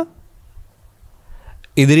ඇරුණාම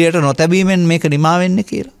ඉදිරියට නොතැබීමෙන් මේක නිමා වෙන්නේ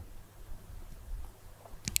කියලා.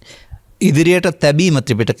 ඉදිරියට තැබීම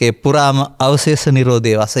ත්‍රිපිටකයේ පුරාම අවශේෂ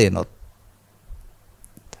නිරෝධයේ වශයෙන්ොත්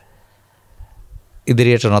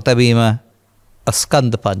ඉදිරියට නොතැබීම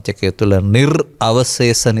ස්කන්ධ පංචකය තුළ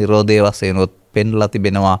නිර්අවශේෂ නිරෝධයේ වශයෙන්ොත් පෙන්ලා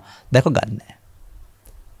තිබෙනවා දැක ගන්න.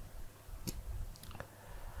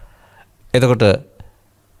 එතකොට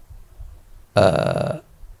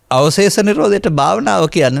අවශේෂ නිරෝධයට භාවනාව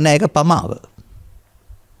කියන්නේ නෑ, ඒක පමාව.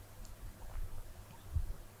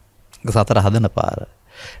 සතර හදන පාර.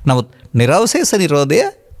 නමුත් නිර්වශේෂ නිරෝධය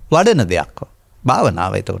වඩන දෙයක්.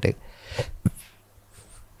 භාවනාව. එතකොට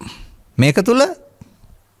මේක තුල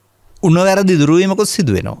උන වැරදි දුරු වීමකුත්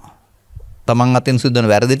සිදු වෙනවා. තමන් අතින් සිදු වෙන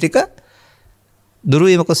වැරදි ටික දුරු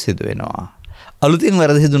වීමකුත් සිදු වෙනවා. අලුතින්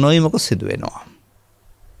වැරදි සිදු නොවීමකුත් සිදු වෙනවා.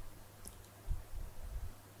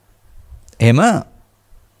 එහෙම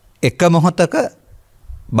එක මොහොතක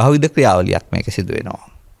බහුවිධ ක්‍රියාවලියක් මේක සිදු වෙනවා.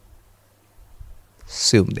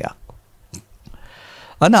 සියුම් දෙයක්.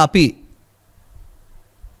 අන්න අපි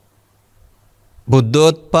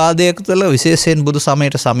බුද්ධෝත්පාදයක තුළ විශේෂයෙන් බුදු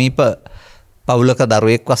සමයට සමීප පවුලක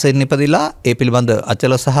දරුවෙක් වශයෙන් ඉපදිලා ඒ පිළිබඳ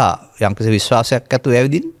අචල සහ යම්කිසි විශ්වාසයක් ඇතුව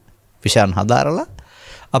ඇවිදින් විෂයන් හදාරලා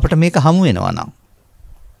අපිට මේක හමු වෙනවා නම්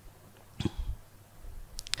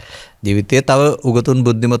ජීවිතයේ තව උගතුන්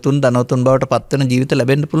බුද්ධිමතුන් ධනවතුන් බවට පත් වෙන ජීවිත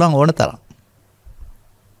ලැබෙන්න පුළුවන් ඕන තරම්.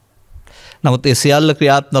 නමුත් ඒ සියල්ල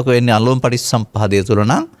ක්‍රියාත්මක වෙන්නේ අනුලෝම පටිච්චසමුප්පාදය තුළ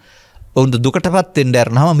නම් ඔවුන්ට දුකටපත් වෙන්න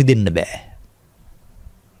යනවාම මිදෙන්න බෑ.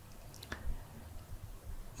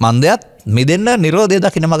 මන්දයත් මිදෙන්න නිරෝධය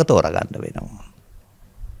දකින්න මඟ තෝරගන්න වෙනවා.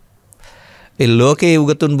 ඒ ලෝකයේ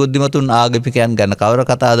උගතුන් බුද්ධිමතුන් ආගමිකයන් ගැන කවර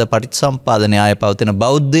කතාද පටිච්චසමුප්පාද න්‍යාය පවතින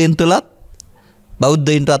බෞද්ධයන් තුලත්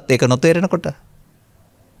බෞද්ධයින්ටත් ඒක නොතේරෙනකොට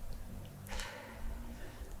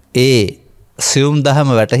ඒ සියුම් දහම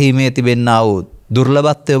වැටහීමේ තිබෙන්නා වූ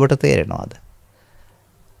දුර්ලභත්වය ඔබට තේරෙනවද?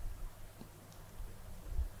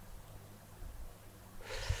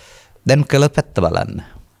 දැන් කළ පැත්ත බලන්න.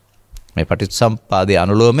 මේ පටිච්චසමුප්පාදයේ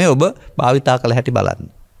අනුලෝමයේ ඔබ භාවිතා කළ හැටි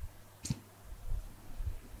බලන්න.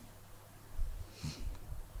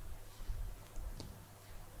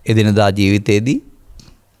 එදිනදා ජීවිතයේදී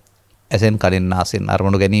ඇසෙන් කනින් නාසයෙන්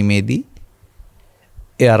අරමුණු ගැනීමේදී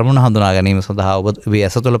ඒ අරමුණ හඳුනා ගැනීම සඳහා ඔබ මේ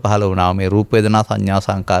ඇස තුළ පහළ වුණා මේ රූප වේදනා සංඥා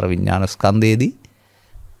සංකාර විඥාන ස්කන්ධයේදී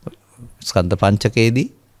ස්කන්ධ පංචකයේදී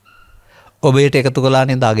ඔබට එකතු කළා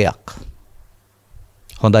නේද අගයක්.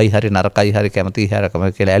 හොඳයි හරි නරකයි හරි කැමති හරි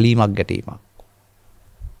කැමති කියලා ඇලීමක් ගැටීමක්.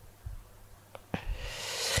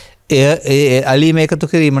 ඒ ඇලීම එකතු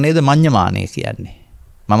කිරීම නේද මඤ්ඤමානය කියන්නේ.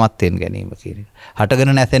 මමත්වෙන් ගැනීම කියන එක.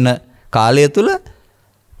 හටගෙන නැසෙන කාලය තුල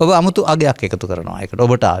ඔබ 아무තු අගයක් එකතු කරනවා. ඒකට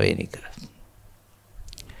ඔබට ආවේනික.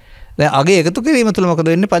 දැන් අගය එකතු කිරීම තුළ මොකද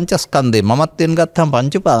වෙන්නේ? පංචස්කන්ධේ මමත්වෙන් ගත්තම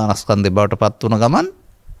පංච උපාදානස්කන්ධේ බවට පත් වුණ ගමන්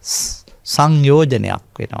සංයෝජනයක්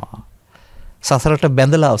වෙනවා. සසරට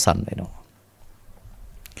බැඳලා අවසන් වෙනවා.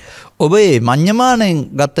 ඔබ මේ මඤ්ඤමාණයෙන්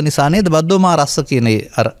ගත්ත නිසා නේද බද්දෝමා රස්ස කියන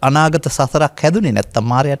අර අනාගත සසරක් හැදුනේ නැත්තම්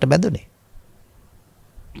මායයට බැඳුනේ.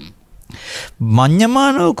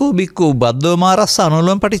 මඤ්ඤමානෝකෝ බික්කෝ බද්දෝමා රස්ස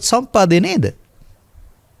අනුලෝම පටිච්චසමුප්පාදේ නේද?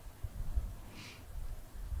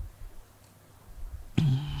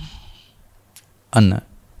 අන්න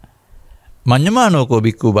මඤ්ඤමානෝකෝ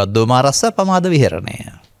බික්කෝ බද්දෝමා රස්ස පමාද විහෙරණය.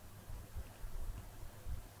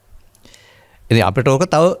 ඉතින් අපිට ඕක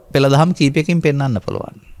තව පෙළ දහම් කීපයකින් පෙන්වන්න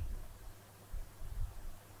පුළුවන්.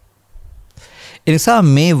 එනිසා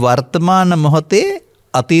මේ වර්තමාන මොහොතේ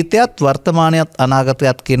අතීතයත් වර්තමානයත්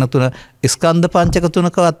අනාගතයත් කියන තුන ස්කන්ධ පංචක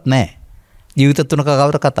තුනකවත් නැහැ. ජීවිත තුනක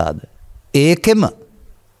කවර කතාවද? ඒකෙම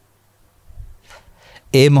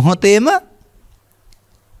ඒ මොහොතේම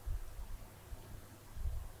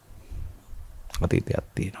අතීතයක්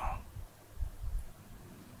තියෙනවා.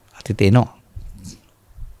 අතීතේනෝ.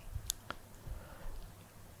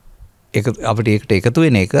 ඒක අපිට ඒකට එකතු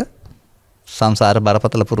වෙන එක සංසාර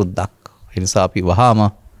බරපතල පුරුද්දක්. ඒ නිසා අපි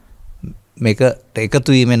වහාම මේකට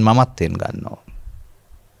එකතු වීමෙන් මමත්වෙන් ගන්නවා.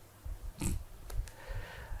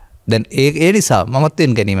 දැන් ඒ නිසා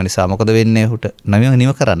මමත්වෙන් ගැනීම නිසා මොකද වෙන්නේ? උට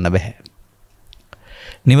නිම කරන්න බෑ.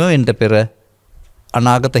 නිම වෙන්න පෙර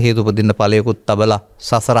අනාගත හේතු උපදින්න ඵලයකුත් තබලා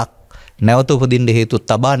සසරක් නැවත උපදින්න හේතු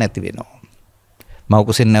තබා නැති වෙනවා. මව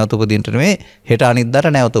කුසින් නැවත උපදින්න නෙමෙයි හෙට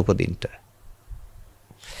අනිද්දාට නැවත උපදින්න.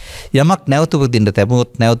 යමක් නැවත උපදින්න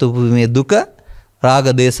තැබුවොත් නැවත උපදීමේ දුක රාග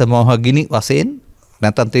දේශ මොහ ගිනි වශයෙන්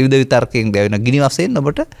නැත්නම් ත්‍රිවිධ විතර්කයෙන් දැවෙන ගිනි වශයෙන්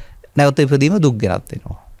ඔබට නැවත ඉපදීම දුක් ගෙනත්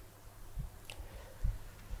වෙනවා.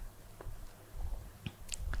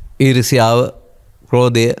 ඊර්ෂ්‍යාව,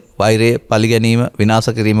 ක්‍රෝධය, වෛරය, පරිගැනීම, විනාශ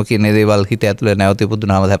කිරීම කියන දේවල් හිත ඇතුලේ නැවත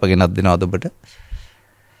ඉපදුනාම හැප ගෙනත් දෙනවද ඔබට?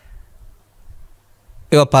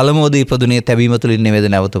 ඒවා පළමුවදී ඉපදුනේ තැබීම තුලින් නෙවෙයිද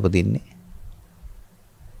නැවත උපදින්නේ?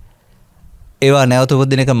 ඒවා නැවත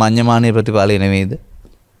උපදින එක මඤ්ඤමානීය ප්‍රතිඵලය නෙවෙයිද?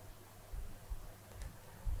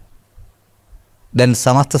 දැන්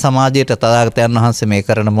සමස්ත සමාජයට තථාගතයන් වහන්සේ මේ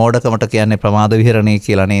කරන මෝඩකමට කියන්නේ ප්‍රමාද විහරණය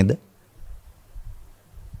කියලා නේද?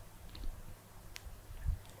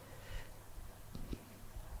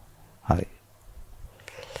 හරි.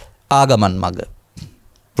 ආගමන් මග,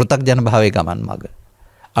 පෘථග්ජන භාවයේ ගමන් මග,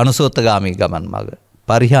 අනුසෝතගාමී ගමන් මග,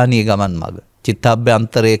 පරිහානීය ගමන් මග,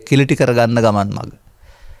 චිත්තාභ්‍යන්තරයේ කිලිටි කරගන්න ගමන් මග.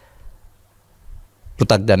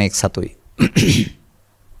 පෘථග්ජනෙක් සතුයි.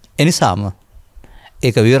 එනිසාම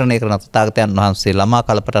ඒක විවරණය කරන තථාගතයන් වහන්සේ ළමා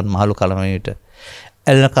කල්පටන් මහලු කලමයට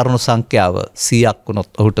ඇලෙන කරුණු සංඛ්‍යාව 100ක් වුණොත්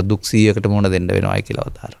ඔහුට දුක් 100කට මුහුණ දෙන්න වෙනවායි කියලා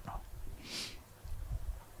වදාරනවා.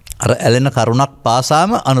 අර ඇලෙන කරුණක්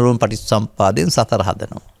පාසාම අනුරූප පටිච්චසමුප්පාදයෙන් සතර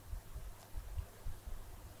හදනවා.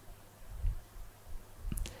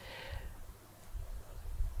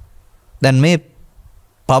 දැන් මේ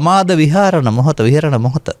පමාද විහරණ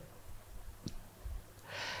මොහත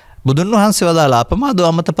බුදුන් වහන්සේ වදාලා අපමාදෝ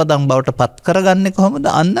අමත පදං බවට පත් කරගන්නේ කොහොමද?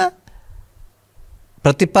 අන්න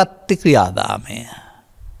ප්‍රතිපත්ති ක්‍රියාදාමය.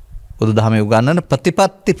 බුදුදහමේ උගන්වන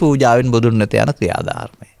ප්‍රතිපත්ති පූජාවෙන් බුදුන් වෙත යන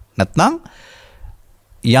ක්‍රියාදාමය. නැත්නම්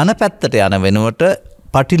යන පැත්තට යන වෙනුවට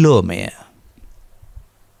පටිලෝමය.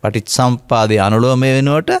 පටිච්චසමුප්පාදයේ අනුලෝමය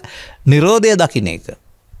වෙනුවට නිරෝධය දකින්න එක.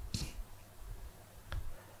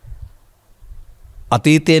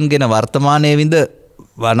 අතීතයෙන් ගෙන වර්තමානයේ විඳ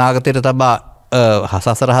අනාගතයට තබා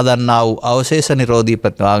සසර හදන්නා වූ අවශේෂ නිරෝධී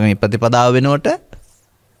ප්‍රතිපදාව වෙනුවට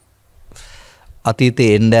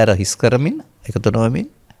අතීතයේ එන්ඩෑර හිස් කරමින් එකතු නොවමින්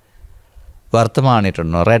වර්තමානයට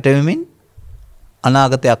නොරැටෙමින්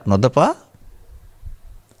අනාගතයක් නොදපා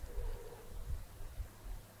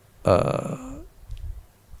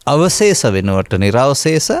අවශේෂ වෙනුවට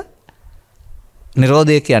නිරවශේෂ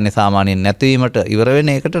නිරෝධය කියන්නේ සාමාන්‍යයෙන් නැතිවීමට ඉවර වෙන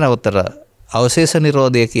එකට නවතර අවශේෂ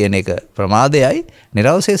නිරෝධය කියන එක ප්‍රමාදයයි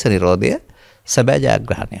නිරවශේෂ නිරෝධය සැබෑ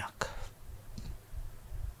ජයග්‍රහණයක්.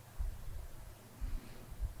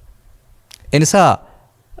 එනිසා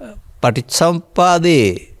පටිච්චසමුප්පාදේ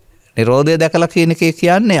නිරෝධය දැකලා කියන එක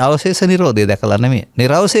කියන්නේ අවශේෂ නිරෝධය දැකලා නෙමෙයි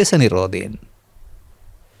නිරවශේෂ නිරෝධයෙන්.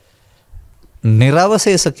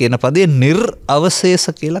 නිරවශේෂ කියන පදේ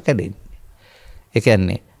නිර්වශේෂ කියලා කැඩෙන්නේ. ඒ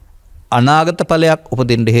කියන්නේ අනාගත ඵලයක්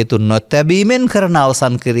උපදින්න හේතු නොතැබීමෙන් කරන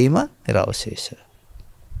අවසන් කිරීම නිරවශේෂ.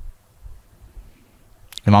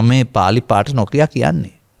 මම මේ පාලි පාඨ නොකිය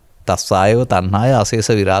කියන්නේ. තස්සායව තණ්හාය අශේෂ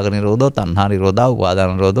විරාග නිරෝධෝ තණ්හා නිරෝධා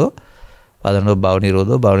උපාදාන නිරෝධෝ උපාදාන භව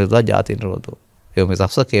නිරෝධෝ භව නිරෝධා ජාති නිරෝධෝ. ඒ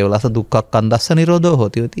මෙසස්ස කේවලස දුක්ඛක් අන්දස්ස නිරෝධෝ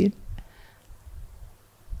හෝති තියෙන්නේ.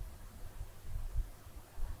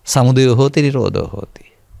 සමුදය හෝති නිරෝධෝ හෝති.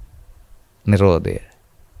 නිරෝධය.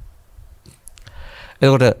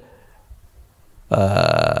 එතකොට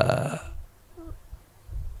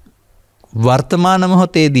වර්තමාන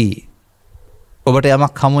මොහොතේදී ඔබට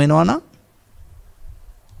යමක් හමු වෙනවා නම්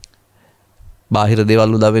බාහිර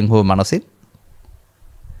දේවල් උදවෙන් හෝ මනසින්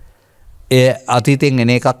ඒ අතීතයෙන් එන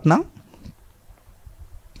එකක් නම්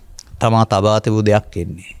තමා තබා තිබූ දෙයක්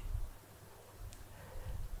එන්නේ.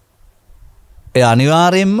 ඒ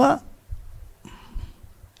අනිවාර්යෙන්ම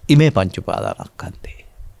ඉමේ පංච උපාදානස්කන්ධේ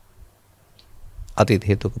අතීත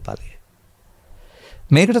හේතුක ඵලය.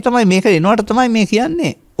 මේකට තමයි මේක එනවට තමයි මේ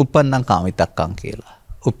කියන්නේ uppannam kama vitakkam කියලා.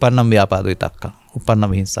 uppannam ව්‍යාපාද විතක්කම්.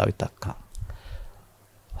 uppannam හිංසා විතක්කම්.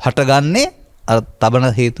 හටගන්නේ අර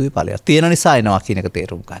තබන හේතුවේ ඵලය. තියෙන නිසා එනවා කියන එක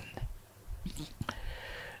තේරුම් ගන්න.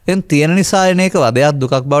 එන් තියෙන නිසා එන එක වදයක්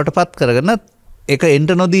දුකක් බවට පත් කරගෙන ඒක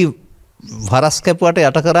එන්ට නොදී වරස් කැපුවට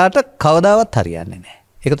යට කරාට කවදාවත් හරියන්නේ නැහැ.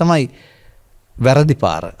 ඒක තමයි වැරදි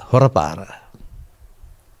පාර, හොර පාර.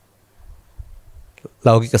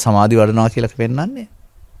 ලෞකික සමාධි වඩනවා කියලා පෙන්නන්නේ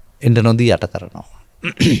එන්ට නොදී යට කරනවා.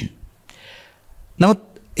 නමුත්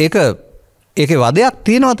ඒකේ වදයක්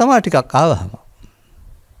තියෙනවා තමයි ටිකක් ආවහම.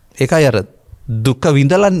 ඒකයි අර දුක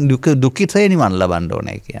විඳලා දුකිතේ නිවන් ලබන්න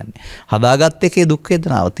ඕනේ කියන්නේ. හදාගත්ත එකේ දුක්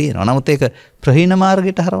වේදනාව තියෙනවා. නමුත් ඒක ප්‍රහීන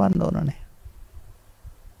මාර්ගයට හරවන්න ඕන නැහැ.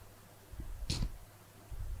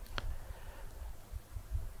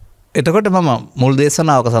 එතකොට මම මුල්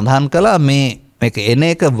දේශනාවක සඳහන් කළා මේක එන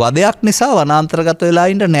එක වදයක් නිසා වනාන්තරගත වෙලා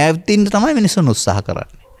ඉන්න නැවතින්න තමයි මිනිස්සුන් උත්සාහ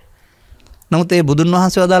කරන්නේ. නමුත් ඒ බුදුන්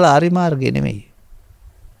වහන්සේ වදාළ ආරි මාර්ගය නෙමෙයි.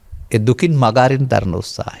 ඒ දුකින් මග අරින්න දරන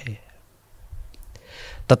උත්සාහය.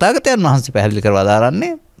 තථාගතයන් වහන්සේ පැහැදිලි කරලා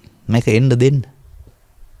දාරන්නේ මේක එන්න දෙන්න.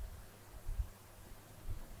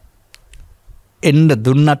 එන්න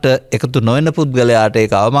දුන්නට එකතු නොවන පුද්ගලයාට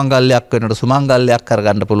ඒක අවමංගල්‍යයක් වෙනකොට සුමංගල්‍යයක්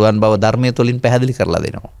කරගන්න පුළුවන් බව ධර්මයේ තුලින් පැහැදිලි කරලා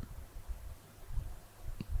දෙනවා.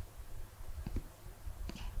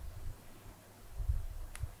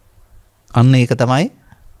 අන්න ඒක තමයි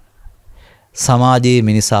සමාජයේ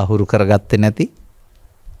මිනිසා හුරු කරගත්තේ නැති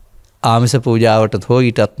ආමිෂ පූජාවට හෝ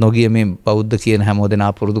ඊටත් නොගිය මේ බෞද්ධ කියන හැමෝ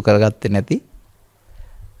දෙනා පුරුදු කරගත්තේ නැති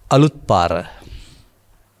අලුත් පාර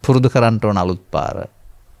පුරුදු කරන්න ඕන අලුත් පාර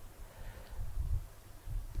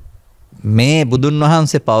මේ බුදුන්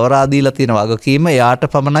වහන්සේ පවරා දීලා තියෙන වගකීම යාට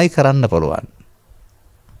පමණයි කරන්න පුළුවන්.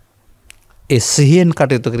 ඒ සිහියෙන්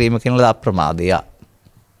කටයුතු කිරීම කියන අප්‍රමාදය.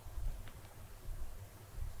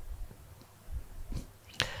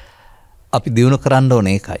 අපි දිනු කරන්න ඕන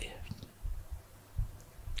ඒකයි.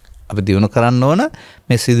 අපි දිනු කරන්න ඕන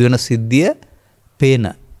මේ සිදුවෙන සිද්ධිය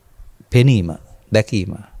පෙනීම,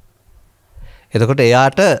 දැකීම. එතකොට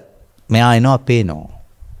එයාට මෙයා එනවා පේනවා.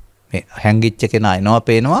 මේ හැංගිච්ච කෙනා එනවා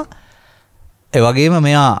පේනවා. ඒ වගේම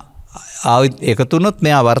මෙයා එකතු වුණොත්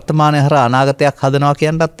මෙයා වර්තමානයේ හරහා අනාගතයක් හදනවා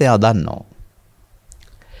කියනටත් එයා දන්නවා.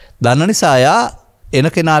 දන්න නිසා එයා එන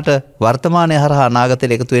කෙනාට වර්තමානයේ හරහා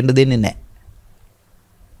අනාගතයට එකතු වෙන්න දෙන්නේ නැහැ.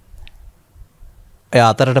 එයා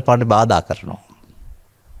අතරට පාඩේ බාධා කරනවා.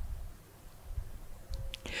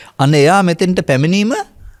 අන්න එයා මෙතෙන්ට පැමිණීම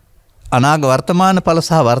වර්තමාන ඵල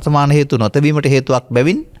සහ වර්තමාන හේතු නොතැබීමට හේතුවක්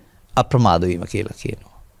බැවින් අප්‍රමාද වීම කියලා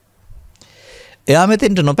කියනවා. එයා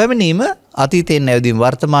මෙතෙන්ට නොපැමිණීම අතීතයෙන් නැවදීම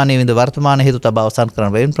වර්තමානයේ විඳ වර්තමාන හේතු තබා අවසන්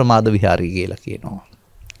කරන බැවින් ප්‍රමාද විහාරී කියලා කියනවා.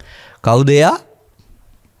 කවුද එයා?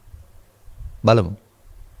 බලමු.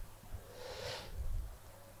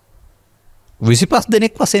 25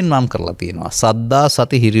 දෙනෙක් වශයෙන් නම් කරලා තියෙනවා. සද්දා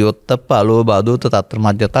සති හිරියොත්ප්ප අලෝභ අදෝත තත්ත්‍ර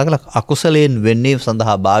මජ්ජතා කියලා අකුසලයෙන් වෙන්නේ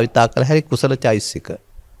සඳහා භාවිතා කළ හැකි කුසල චෛසික.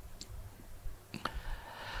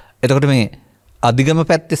 එතකොට මේ අධිගම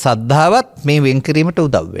පැත්තේ සද්ධාවත් මේ වෙන් කිරීමට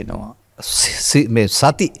උදව් වෙනවා. මේ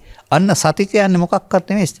සති අන්න සති කියන්නේ මොකක්වත්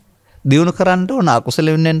නෙමෙයි. දියුණු කරන්න ඕන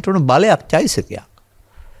අකුසලයෙන් වෙන්න ඕන බලයක් චෛසිකයක්.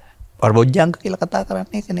 අර බොජ්ජංග කියලා කතා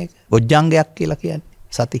කරන්නේ ඒක නේ. බොජ්ජංගයක් කියලා කියන්නේ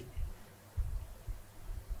සති.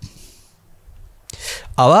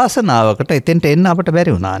 අවාසනාවකට එතෙන්ට එන්න අපට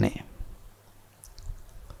බැරි වුණානේ.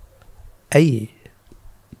 ඇයි?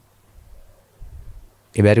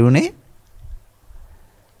 ඒ බැරි වුණේ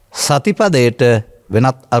සතිපදයට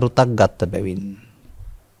වෙනත් අරුතක් ගත්ත බැවින්.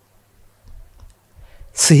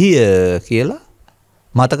 සිහිය කියලා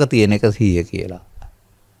මතක තියෙන එක සිහිය කියලා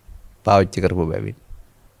පාවිච්චි කරපු බැවින්.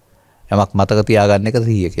 යමක් මතක තියාගන්න එක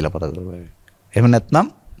සිහිය කියලා පද කරපු බැවින්. එහෙම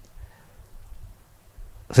නැත්නම්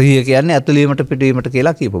සිහිය කියන්නේ ඇතුළීමට පිටවීමට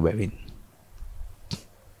කියලා කියපු බැවින්.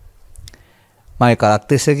 මම කලක්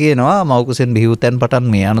තිස්සේ කියනවා මව්කුසෙන් බිහි වූ තැන් පටන්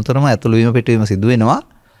මේ අනතුරම ඇතුළවීම පිටවීම සිදු වෙනවා.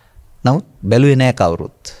 නමුත් බැලුවේ නැහැ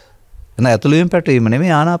කවුරුත්. එන ඇතුළවීම පිටවීම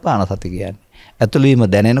නෙමෙයි ආනාපාන සති කියන්නේ. ඇතුළවීම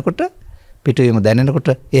දැනෙනකොට පිටවීම දැනෙනකොට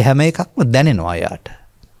ඒ හැම එකක්ම දැනෙනවා යාට.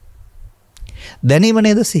 දැනීම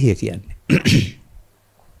නේද සිහිය කියන්නේ.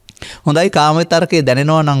 හොඳයි කාම විතරකේ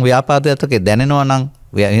දැනෙනවා නම් ව්‍යාපාද විතරකේ දැනෙනවා නම්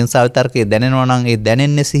හිංසා විතරකේ දැනෙනවා නම් ඒ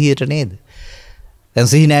දැනෙන්නේ සිහියට නේද? දැන්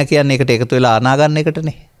සිහි නෑ කියන්නේ ඒකට එකතු වෙලා අනා ගන්න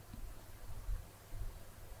එකටනේ.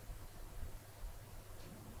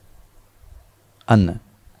 අන්න.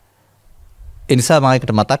 ඒ නිසා මම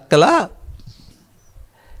එකට මතක් කළා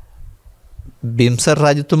බිම්සර්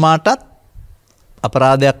රජතුමාටත්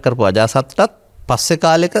අපරාධයක් කරපු අජාසත්තටත් පස්සේ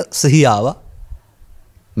කාලෙක සිහිය ආවා.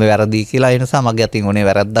 මේ වැරදි කියලා ඒ නිසා මගේ අතින් උනේ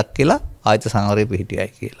වැරද්දක් කියලා ආයත සංවරේ පිහිටියයි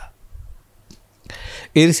කියලා.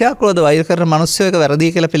 ඊර්ෂ්‍යා ක්‍රෝධ වෛර කරන මිනිස්සු එක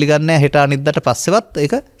වැරදි කියලා පිළිගන්නේ නැහැ. හෙට අනිද්දාට පස්සෙවත්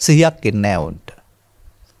ඒක සිහියක් එන්නේ නැහැ උන්ට.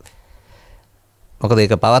 මොකද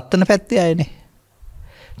ඒක පවත්තන පැත්තේ අයනේ.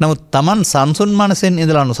 නමුත් Taman සංසුන් මනසෙන්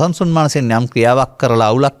ඉඳලා නොසන්සුන් මනසෙන් යම් ක්‍රියාවක් කරලා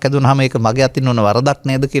අවුලක් ඇදුනහම ඒක මගේ අතින් උන වරදක්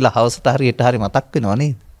නේද කියලා හවසට හරියට හරි මතක් වෙනව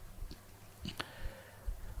නේද?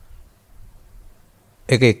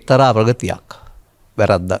 ඒක එක්තරා ප්‍රගතියක්.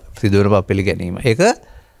 වැරද්ද සිදුවන බව පිළිගැනීම. ඒක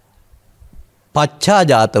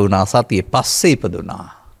පච්චාජාත වුණා සතියේ පස්සේ ඉපදුනා.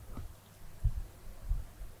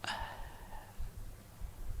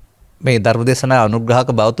 මේ ධර්මදේශනා අනුග්‍රහක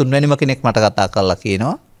බවතුන් වැනිම කෙනෙක් මට කතා කරලා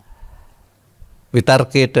කියනවා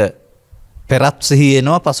විතර්කයට පෙරත් සිහිය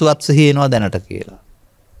එනවා පසුවත් සිහිය එනවා දැනට කියලා.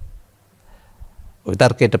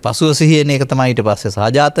 විතර්කයට පසුව සිහිය එන එක තමයි ඊට පස්සේ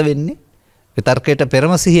සහජාත වෙන්නේ. විතර්කයට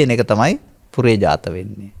පෙරම සිහිය එන එක තමයි පුරේජාත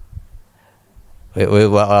වෙන්නේ. ඔය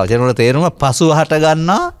වචන වල තේරුම පසුව හට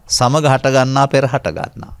ගන්නා සමග හට ගන්නා පෙර හට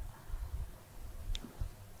ගන්නා.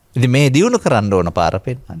 ඉතින් මේ දියුණු කරන්න ඕන පාර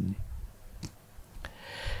පෙන්නන්නේ.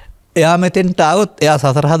 එයා මෙතෙන්ට આવොත් එයා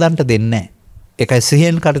සසර හදන්න දෙන්නේ නැහැ. ඒකයි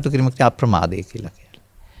සිහියෙන් කටයුතු කිරීම අප්‍රමාදය කියලා කියන්නේ.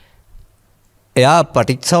 එයා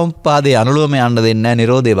පටිච්චසමුප්පාදේ අනුලෝම යන්න දෙන්නේ නැහැ,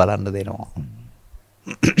 නිරෝධය බලන්න දෙනවා.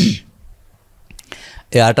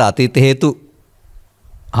 එයාට අතීත හේතු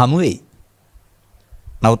හමු වෙයි.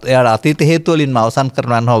 නමුත් එයාට අතීත හේතු වලින්ම අවසන්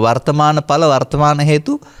කරනවා වර්තමාන ඵල වර්තමාන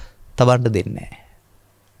හේතු තබන්න දෙන්නේ නැහැ.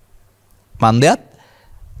 මන්දයත්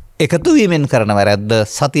එකතු වීමෙන් කරන වැරද්ද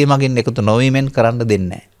සතිය මගින් එකතු නොවීමෙන් කරන්න දෙන්නේ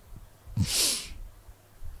නැහැ.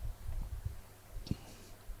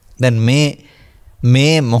 දැන්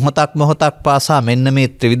මේ මොහොතක් පාසා මෙන්න මේ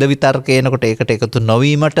ත්‍රිවිධ විතර්කය එනකොට ඒකට එකතු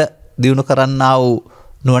නොවීමට දිනු කරන්නා වූ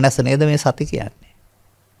නුවණැස නේද මේ සති කියන්නේ.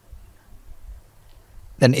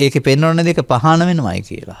 දැන් ඒකේ පෙන්වන දෙක පහන වෙනවයි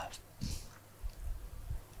කියලා.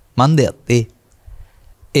 මන්දයත්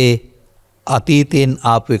ඒ අතීතයෙන්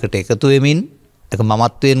ආපු එකට එකතු වෙමින් ඒක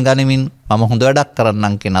මමත්වයෙන් ගනිමින් මම හොඳ වැඩක්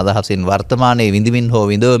කරන්නම් කියන අදහසින් වර්තමානයේ විඳිමින් හෝ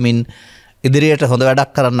විඳවමින් ඉදිරියට හොඳ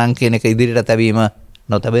වැඩක් කරන්නම් කියන එක ඉදිරියට තැබීම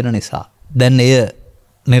නොතැබෙන නිසා දැන් එය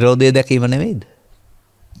නිරෝධය දැකීම නෙවෙයිද?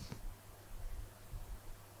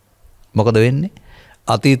 මොකද වෙන්නේ?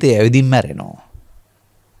 අතීතයේ ඇවිදින් මැරෙනවා.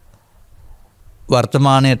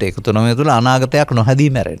 වර්තමානයට එකතු නොවෙන තුල අනාගතයක් නොහැදී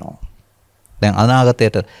මැරෙනවා. දැන්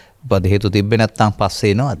අනාගතයට බද හේතු තිබ්බේ නැත්නම්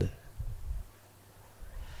පස්සේ එනවද?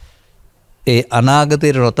 ඒ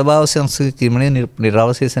අනාගතයේ රතභාව සංස්කෘතිමනේ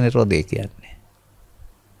නිර්වශේෂ නිරෝධය කියන්නේ.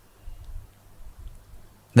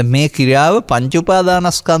 දැන් මේ ක්‍රියාව පංච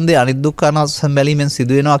උපාදානස්කන්ධයේ අනිදුක්ඛ අනාත්ම බැලීමෙන්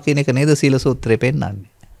සිදු වෙනවා කියන එක නේද සීල සූත්‍රයේ පෙන්නන්නේ.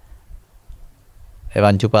 ඒ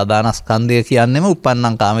පංච උපාදානස්කන්ධය කියන්නේම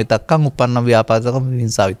උප්පන්නං කාමිතක්කං උප්පන්නං ව්‍යාපාදකං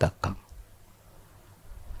විහිංසාවිතක්කං.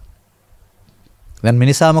 දැන්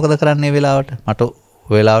මිනිසා මොකද කරන්නේ වෙලාවට? මට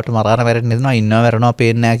වෙලාවට මරාන මැරෙන්න දෙනවා ඉන්නව මැරෙනවා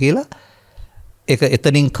පේන්නේ නැහැ කියලා ඒක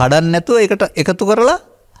එතනින් කඩන්න නැතුව ඒකට එකතු කරලා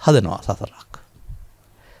හදනවා සසරක්.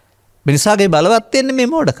 මිනිසාගේ බලවත් වෙන්නේ මේ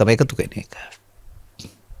මෝඩකම එකතු වෙන එක.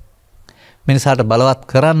 මිනිසාට බලවත්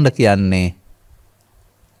කරන්න කියන්නේ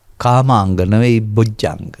කාමාංග නෙවෙයි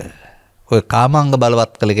බොජ්ජංග. ඔය කාමාංග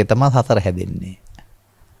බලවත් කළ එකේ තමයි හතර හැදෙන්නේ.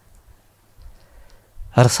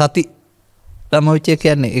 අර සති ධම්මවිචය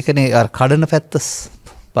කියන්නේ ඒකනේ අර කඩන පැත්ත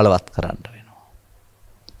බලවත් කරන්න වෙනවා.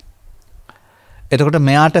 එතකොට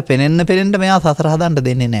මෙයාට පෙනෙන්න මෙයා සතර හදන්න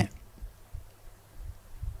දෙන්නේ නැහැ.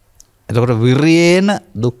 එතකොට විරියේන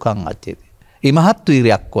දුක්ඛං අච්චේති. ඊමහත්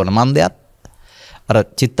වීරියක් ඕන මන්දයත් අර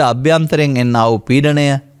චිත්ත අභ්‍යන්තරයෙන් එන ආ වූ පීඩණය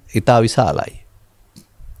ඊට විශාලයි.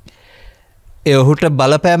 ඒ ඔහුට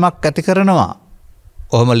බලපෑමක් ඇති කරනවා.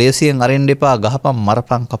 ඔහොම ලේසියෙන් අරින්න එපා ගහපන්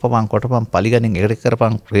මරපන් කපපන් කොටපන් පලිගනින් එකට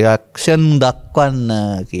කරපන් රියැක්ෂන් දක්වන්න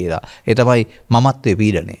කියලා. ඒ තමයි මමත්වයේ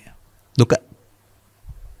පීඩණය. දුක.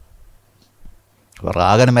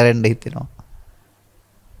 රාගන මැරෙන්න හිතෙනවා.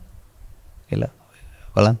 කියලා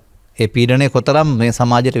බලන්න. ඒ පීඩණය කොතරම් මේ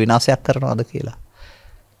සමාජයට විනාශයක් කරනවද කියලා.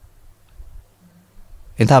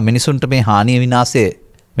 එතන මිනිසුන්ට මේ හානිය විනාශය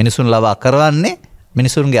මිනිසුන් ලවා කරවන්නේ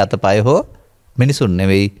මිනිසුන්ගේ අතපය හෝ මිනිසුන්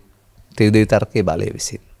නෙවෙයි ත්‍රිවිධ විතර්කයේ බලය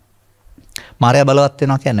විසින්. මායя බලවත්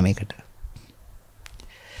වෙනවා කියන්නේ මේකට.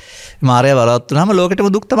 මායя බලවත් වුණාම ලෝකෙටම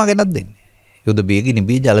දුක් තමයි ගෙනත් දෙන්නේ. යුද බිය, ගිනි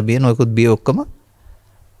බිය, ජල බිය, නොයෙකුත් බිය ඔක්කොම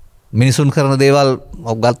මිනිසුන් කරන දේවල්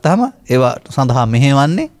ගත්තාම ඒවා සඳහා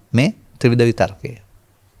මෙහෙවන්නේ මේ ත්‍රිවිධ විතර්කය.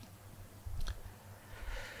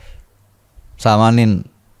 සාමාන්‍යයෙන්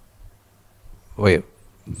ඔය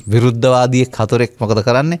විරුද්ධවාදී හතරෙක් මොකද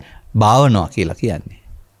කරන්නේ? භාවනාව කියලා කියන්නේ.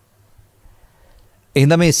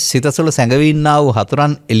 එහෙනම් මේ සිතසල සැඟවින්නා වූ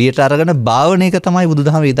හතරන් එළියට අරගෙන භාවන එක තමයි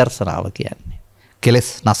බුදුදහම විදර්ශනාව කියන්නේ. කෙලස්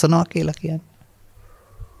නසනවා කියලා කියන්නේ.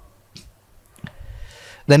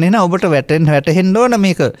 දැන් එහෙනම් ඔබට වැටෙන්න ඕන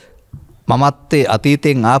මේක මමත්වයේ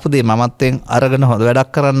අතීතයෙන් ආපු දේ මමත්වයෙන් අරගෙන හොඳ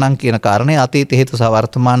වැඩක් කරන්නම් කියන කාරණේ අතීත හේතු සහ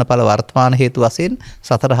වර්තමාන ඵල වර්තමාන හේතු වශයෙන්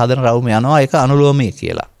සතර හදන රවුම යනවා. ඒක අනුලෝමී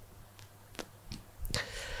කියලා.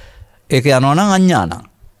 ඒක යනවා නම් අඥානං.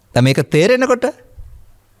 දැන් මේක තේරෙනකොට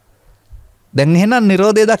දැන් එහෙනම්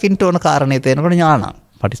නිරෝධය දකින්න ඕන කාරණේ තේරෙනකොට ඥානං.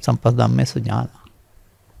 පටිච්චසමුප්පාද ධම්මේසු ඥානං.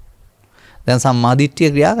 දැන්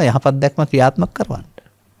සම්මාදිට්ඨිය ක්‍රියාව යහපත් දැක්ම ක්‍රියාත්මක කරවන්න.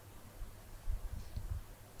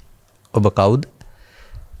 ඔබ කවුද?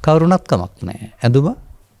 කවුරුණත් කමක් නැහැ. ඇඳුම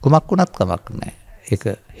කුමක් වුණත් කමක් නැහැ. ඒක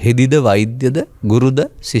හෙදිද වෛද්‍යද ගුරුද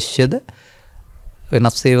ශිෂ්‍යද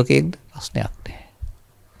වෙනත් සේවකයෙක්ද ප්‍රශ්නයක් නැහැ.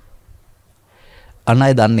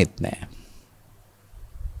 අනයි දන්නෙත් නැහැ.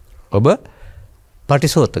 ඔබ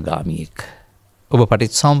පටිසෝතගාමියෙක්. ඔබ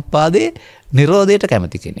පටිච්චසමුප්පාදේ නිරෝධයට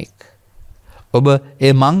කැමති කෙනෙක්. ඔබ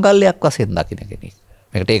ඒ මංගල්‍යයක් වශයෙන් දකින කෙනෙක්.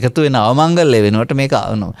 මේකට එකතු වෙන අවමංගල්‍ය වෙනකොට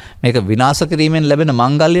මේක විනාශ කිරීමෙන් ලැබෙන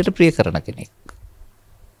මංගල්‍යයට ප්‍රිය කරන කෙනෙක්.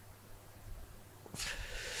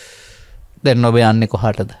 දැන් ඔබ යන්නේ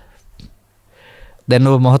කොහාටද? දැන්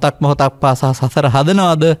ඔබ මොහොතක් පාසා සසර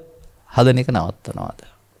හදනවද? හදන එක නවත්තනවද?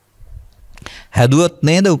 හැදුවොත්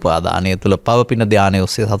නේද උපාදානය තුල පවපින ධානය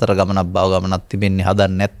ඔස්සේ සතර ගමනක් භව ගමනක් තිබෙන්නේ.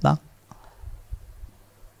 හදන්න නැත්නම්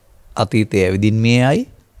අතීතයේ ඇවිදින් මේයි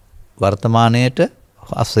වර්තමානයේට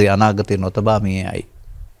අස්සේ අනාගතේ නොතබා මේයි.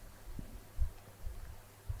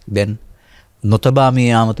 දැන් නොතබා මේ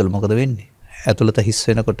යාම තුළ මොකද වෙන්නේ? ඇතුළත හිස්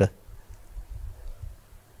වෙනකොට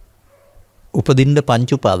උපදින්න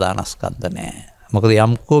පංච උපාදානස්කන්ධ නැහැ. මොකද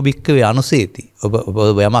යම්කෝ භික්කවේ අනුසේති. ඔබ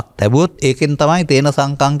යමක් තැබුවොත් ඒකෙන් තමයි තේන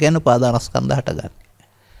සංකම් කියන උපාදානස්කන්ධ හටගන්නේ.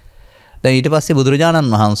 දැන් ඊට පස්සේ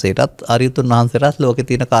බුදුරජාණන් වහන්සේටත් ආරියතුන් වහන්සේටත් ලෝකේ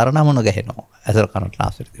තියෙන කාරණා මොන ගැහෙනවා? ඇසර කනට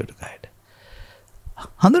නාසයට දිවට කයට.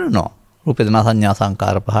 හඳුනනවා. රූප වේදනා සංඥා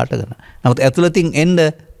සංකාර පහට ගන්න. නමුත් ඇතුළතින් එන්න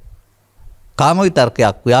කාම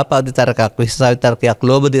විතර්කයක්, ව්‍යාපාද විතර්කයක්, විහිංසා විතර්කයක්,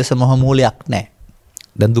 ලෝභ දේශ මොහ මූලයක් නැහැ.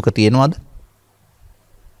 දැන් දුක තියෙනවද?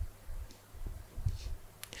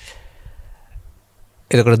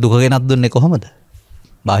 එතකොට දුක ගෙනත් දුන්නේ කොහොමද?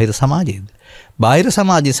 බාහිර සමාජයේද? බාහිර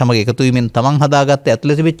සමාජය සමග එකතු වීමෙන් තමන් හදාගත්ත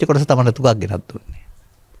ඇතුළත තිබෙච්ච කොටස තමයි දුකක් ගෙනත් දුන්නේ.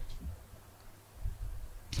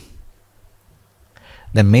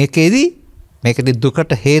 දැන් මේකෙදි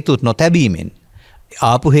දුකට හේතු නොතැබීමෙන්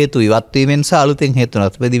ආපු හේතු ඉවත් වීමෙන් සහ අලුතෙන් හේතු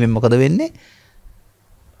නැතිවීමෙන් මොකද වෙන්නේ?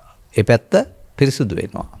 ඒ පැත්ත පිරිසුදු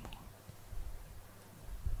වෙනවා.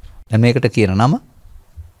 දැන් මේකට කියන නම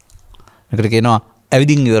මේකට කියනවා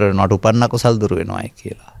ඇවිදින් ඉවර වෙනවට උපන්න කුසල් දුර වෙනවායි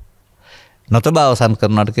කියලා. නොතබා අවසන්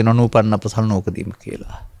කරනවට කියනවා නූපන්න කුසල් නෝකදීම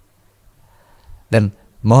කියලා. දැන්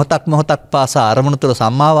මොහොතක් පාසා අරමුණු තුළ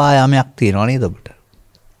සම්මා වායාමයක් තියෙනවා නේද ඔබට?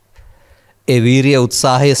 ඒ වීරිය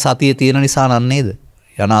උත්සාහය සතිය තියෙන නිසා නේද?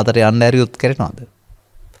 යන අතර යන්න ඇරියොත් කරනවද?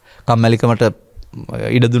 කම්මැලිකමට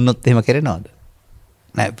ඉඩ දුන්නොත් එහෙම කරනවද?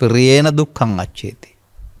 නෑ. ප්‍රියේන දුක්ඛං අච්චේති.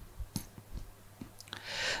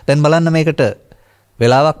 දැන් බලන්න මේකට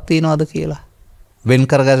වෙලාවක් තියනවද කියලා? වෙන්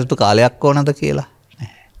කරගත්තු කාලයක් ඕනද කියලා?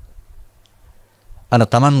 නැහැ. අන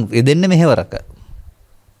තමන් යෙදෙන්නේ මෙහෙවරක.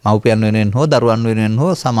 මව්පියන් වෙනුවෙන් හෝ දරුවන් වෙනුවෙන්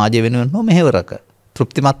හෝ සමාජය වෙනුවෙන් හෝ මෙහෙවරක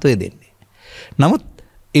තෘප්තිමත්ව යෙදෙන්නේ. නමුත්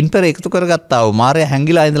ඉන්පෙර එකතු කරගත්තා වූ මායя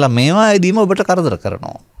හැංගිලා ඉඳලා මේවා ඇදීම ඔබට කරදර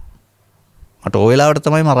කරනවා. මට ওই වෙලාවට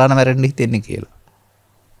තමයි මරාණ මැරෙන්න හිතෙන්නේ කියලා.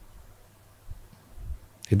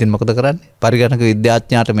 ඉතින් මොකද කරන්නේ? පරිගණක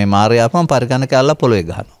විද්‍යාඥයාට මේ මායя ආපම පරිගණක අල්ල පොළවේ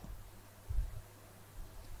ගහනවා.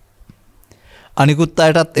 අනිකුත්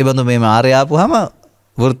අයටත් එබඳු මේ මායя ආපුවාම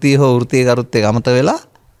වෘත්තීය හෝ වෘත්තීය කරුත්තේ ගමත වෙලා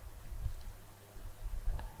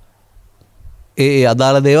ඒ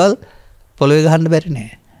අදාළ දේවල් පොළවේ ගහන්න බැරි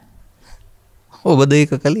නෑ. ඔබද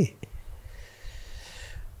ඒක කළේ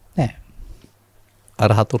නෑ.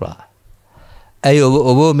 අර හතුරා. ඇයි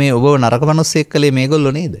ඔබ මේ ඔබ නරක මිනිස්සෙක් කළේ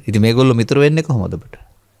මේගොල්ලෝ නේද? ඉතින් මේගොල්ලෝ මිතුරු වෙන්නේ කොහොමද ඔබට?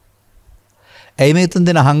 ඇයි මේ තුන්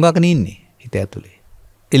දෙනා හංගවකන ඉන්නේ හිත ඇතුලේ?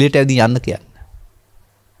 එළියට ඇවිදින් යන්න කියන්න.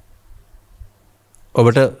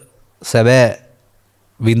 ඔබට සැබෑ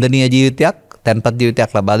වින්දනීය ජීවිතයක්, තැන්පත්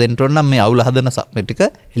ජීවිතයක් ලබා දෙන්න ඕන නම් මේ අවුල හදන මේ ටික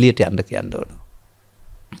එළියට යන්න කියන්න ඕන.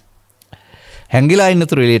 හැංගිලා ඉන්න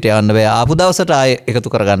තුරු එළියට යන්න බෑ. ආපු දවසට ආයෙ එකතු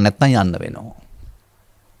කරගන්න නැත්නම් යන්න වෙනවා.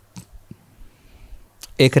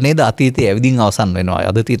 ඒක නේද අතීතයේ ඇවිදින් අවසන් වෙනවා.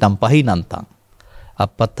 අදතීතම් පහිනන්තං.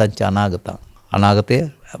 අපත්තං ච අනාගතං. අනාගතය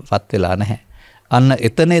පත් වෙලා නැහැ. අන්න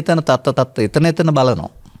එතන තත්ත එතන බලනවා.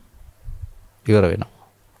 ඉවර වෙනවා.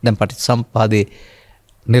 දැන් පටිච්චසමුප්පාදේ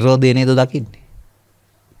නිරෝධය නේද දකින්නේ.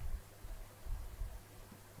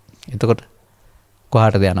 එතකොට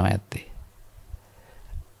කොහාටද යනවා ඇත්තේ?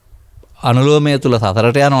 අනුලෝමය තුල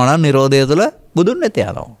සතරට යනවා නම් නිරෝධය තුල බුදුන් වෙත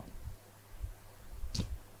යනවා.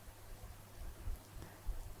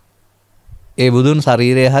 ඒ බුදුන්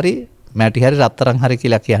ශරීරය හරි මැටි හරි රත්තරන් හරි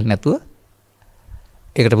කියලා කියන්නේ නැතුව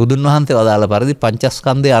ඒකට බුදුන් වහන්සේ වදාළ පරිදි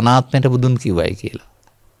පංචස්කන්ධයේ අනාත්මයට බුදුන් කිව්වයි කියලා.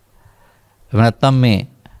 එහෙම නැත්නම් මේ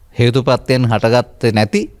හේතුපත්යෙන් හටගත්තේ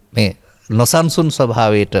නැති මේ නොසන්සුන්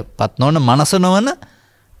ස්වභාවයට පත් නොවන මනස නොවන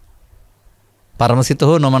පරමසිත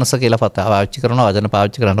හෝ නොමනස කියලා පාවිච්චි කරන වචන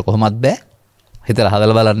පාවිච්චි කරන්න කොහොමද බෑ. හිතලා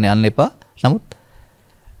හදලා බලන්න යන්න එපා. නමුත්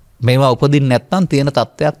මේවා උපදින්න නැත්නම් තියෙන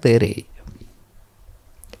තත්ත්වයක් තේරෙයි.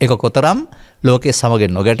 ඒක කොතරම් ලෝකයේ සමග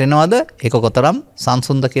නොගැටෙනවද? ඒක කොතරම්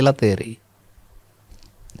සංසුන්ද කියලා තේරෙයි.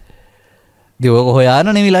 දිවක හොයාන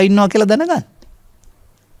නෙවිලා ඉන්නවා කියලා දැනගන්න.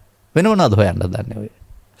 වෙන මොනවද හොයන්න දන්නේ ඔය?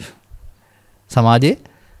 සමාජයේ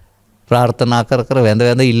ප්‍රාර්ථනා කර වැඳ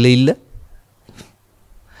ඉල්ල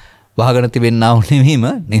වහගෙන තිබෙන්නා වූ නිවීම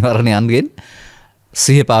නිවරණයන්ගෙන්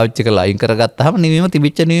සිහිය පාවිච්චි කරලා අයින් කරගත්තාම නිවීම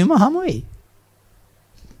තිබිච්ච නිවීම හැම වෙයි.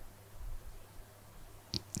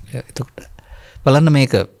 එතකොට බලන්න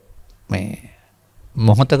මේක මේ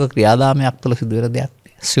මොහතක ක්‍රියාදාමයක් තුළ සිදුවෙන දෙයක්.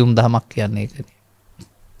 සියුම් දහමක් කියන්නේ ඒකනේ.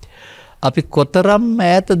 අපි කොතරම්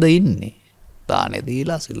ඈතද ඉන්නේ? දානේ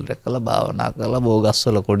දීලා සිල් රැකලා භාවනා කරලා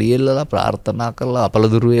බෝගස්වල කොඩි එල්ලලා ප්‍රාර්ථනා කරලා අපල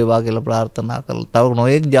දුරු වේවා කියලා ප්‍රාර්ථනා කරලා තව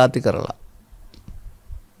නොයෙක් ಜಾති කරලා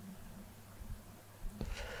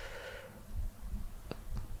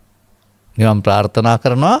නිවන් ප්‍රාර්ථනා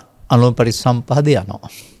කරනවා අනුලෝම පරිසම්පදාය යනවා.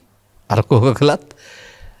 අර කෝක කළත්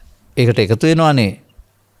ඒකට එකතු වෙනවානේ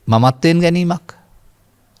මමත්වෙන් ගැනීමක්.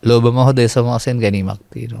 ලෝභ මොහ දේශ මොහයෙන් ගැනීමක්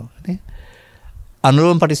තියෙනවා නේ.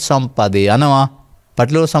 අනුලෝම පරිසම්පදාය යනවා.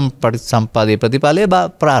 පටිලෝම පරිසම්පදායේ ප්‍රතිඵලය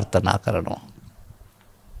ප්‍රාර්ථනා කරනවා.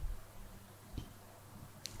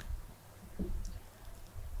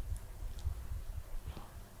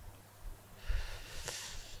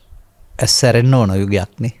 ඇස්සරෙන්න ඕන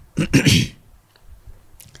යුගයක් නේ.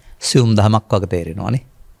 සියුම් දහමක් වගේ තේරෙනවානේ.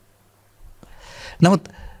 නමුත්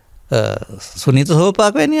සුනීත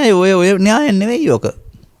සෝපාක වැනි අය ඔය න්‍යාය නෙවෙයි යෝක. ඒ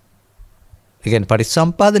කියන්නේ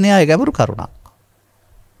පරිසම්පාද න්‍යාය ගැඹුරු කරුණක්.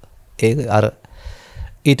 ඒක අර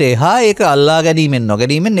ඊට එහා ඒක අල්ලා ගැනීමෙන්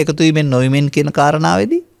නොගැනීමෙන් එකතු වීමෙන් නොවීමෙන් කියන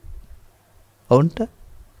කාරණාවේදී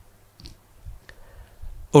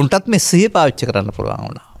උන්ටත් මේ සිහිය පාවිච්චි කරන්න පුළුවන්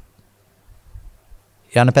වුණා.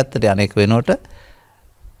 යන පැත්තට යන එක වෙනකොට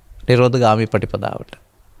නිරෝධගාමී ප්‍රතිපදාවට.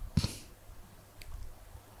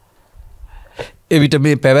 එවිට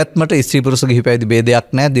මේ පැවැත්මට ස්ත්‍රී පුරුෂ ගිහි පැවිදි ભેදයක්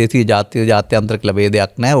නැහැ. දේශීය ජාතිය ජාත්‍යන්තර කියලා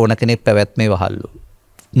ભેදයක් නැහැ. ඕන කෙනෙක් පැවැත්මේ වහල්ලු.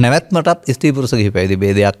 නැවැත්මටත් ස්ත්‍රී පුරුෂ ගිහි පැවිදි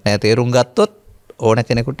ભેදයක් නැහැ. තේරුම් ගත්තොත් ඕන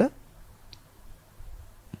කෙනෙකුට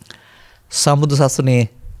සම්බුදු සසුනේ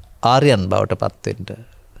ආර්යයන් බවට පත් වෙන්න,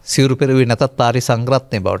 සිවුරු පෙරවි නැතත් ආර්ය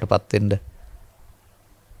සංග්‍රහණේ බවට පත් වෙන්න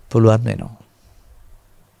පුළුවන් වෙනවා.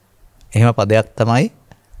 එහෙම පදයක් තමයි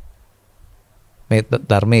මේ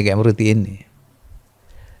ධර්මයේ ගැඹුරු තියෙන්නේ.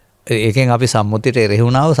 ඒකෙන් අපි සම්මුතියට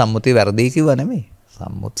එරෙහුණාව සම්මුතිය වැරදි කිව්වා නෙමෙයි.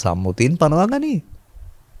 සම්මුතියින් පනවා ගනි.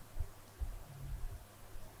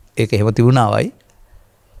 ඒක එහෙම තිබුණාවයි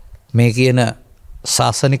මේ කියන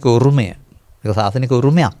ශාසනික උරුමය. ඒක ශාසනික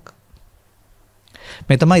උරුමයක්.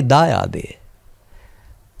 මේ තමයි දායාදේ.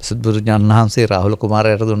 සුදුරුඥාන් වහන්සේ රාහුල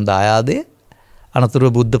කුමාරයාට දුන් දායාදේ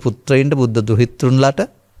අනතුරුව බුද්ධ පුත්‍රයින්ට බුද්ධ දුහිතෘන්ලට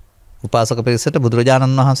උපාසක පිරිසට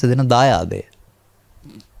බුදුරජාණන් වහන්සේ දෙන දායාදය.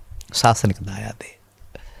 ශාසනික දායාදය.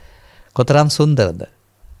 කොතරම් සුන්දරද?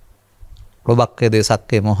 ඔබක්කේ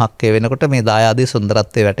දේශක්කේ මොහක්කේ වෙනකොට මේ දායාදයේ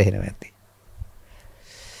සුන්දරත්වය වැටහෙනවා ඇති.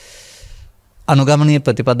 අනුගමනීය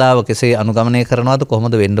ප්‍රතිපදාව කෙසේ අනුගමනය කරනවද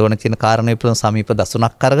කොහොමද වෙන්න ඕන කියන කාරණේ පිළිබඳ සමීප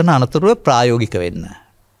දසුණක් අරගෙන අනතුරුව ප්‍රායෝගික වෙන්න.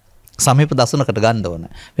 සමීප දසුණකට ගන්න ඕන.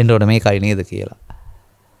 වෙන්න ඕන මේකයි නේද කියලා.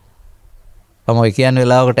 මම ඔය කියන්නේ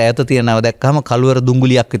වෙලාවකට ඈත තියනව දැක්කම කළුවර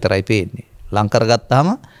දුඟුලියක් විතරයි පේන්නේ. ලං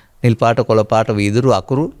කරගත්තාම නිල් පාට කොළ පාට වීදුරු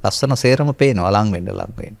අකුරු ලස්සන සේරම පේනවා ලං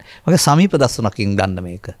වෙන්න. මගේ සමීප දසුණකින් ගන්න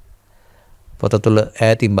මේක. පොත තුල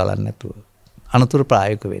ඈතින් බලන්න නැතුව. අනතුරු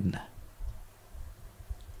ප්‍රායෝගික වෙන්න.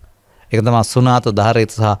 ඒක තමයි සුණාත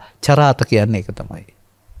ධාරේත සහ චරාත කියන්නේ ඒක තමයි.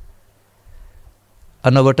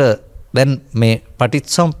 අනවට දැන් මේ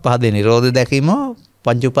පටිච්චසමුප්පාදේ නිරෝධය දැකීම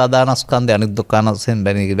පංච උපාදානස්කන්ධය අනිත් දුක්ඛානසෙන්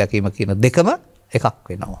බැරි දැකීම කියන දෙකම එකක්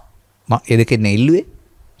වෙනවා. මම ඒ දෙකෙන් ඉල්ලුවේ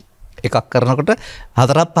එකක් කරනකොට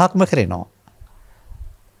හතරක් පහක්ම කරනවා.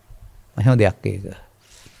 එහෙම දෙයක් ඒක.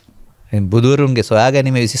 බුදුරුන්ගේ සොයා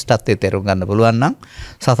ගැනීම විශිෂ්ටත්වයේ තේරුම් ගන්න පුළුවන් නම්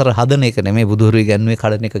සතර හදන එක නෙමෙයි බුදුරු ඉගැන්වුවේ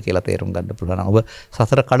කඩන එක කියලා තේරුම් ගන්න පුළුවන්. ඔබ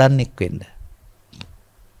සතර කඩන්නෙක් වෙන්න.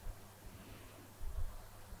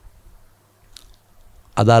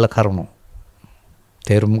 අදාළ කරුණු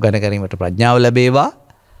තේරුම් ගැනීමට ප්‍රඥාව ලැබේවා.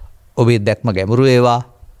 ඔබේ දැක්ම ගැඹුරු වේවා.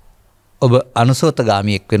 ඔබ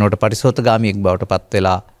අනුසෝතගාමියෙක් වෙනකොට පටිසෝතගාමියෙක් බවට පත්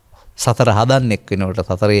වෙලා සතර හදන්නෙක් වෙනකොට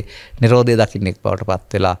සතරේ නිරෝධය දකින්නෙක් බවට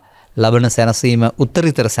පත් වෙලා ලබන සැනසීම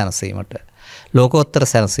උත්තරීතර සැනසීමට ලෝකෝත්තර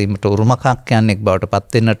සැනසීමට උරුමකාක්‍යයන්ෙක් බවට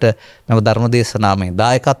පත් වෙන්නට මෙම ධර්මදේශනාමය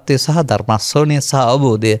දායකත්වය සහ ධර්මශ්‍රවණය සහ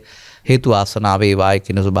අවබෝධය හේතු වාසනා වේවායි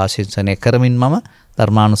කියන සුභාශිංසනය කරමින් මම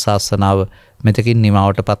ධර්මානුශාසනාව මෙතකින්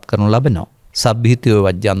නිමවට පත් කරනු ලබනවා. සබ්බීතියෝ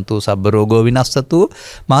වජ්ජන්තු සබ්බ රෝගෝ විනස්සතු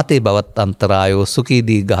මාතේ භවත් අන්තරායෝ සුඛී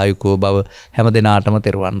දීඝායුකෝ භව හැම දිනාටම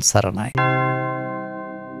තෙරුවන් සරණයි.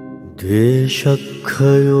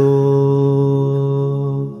 දේශක්ඛයෝ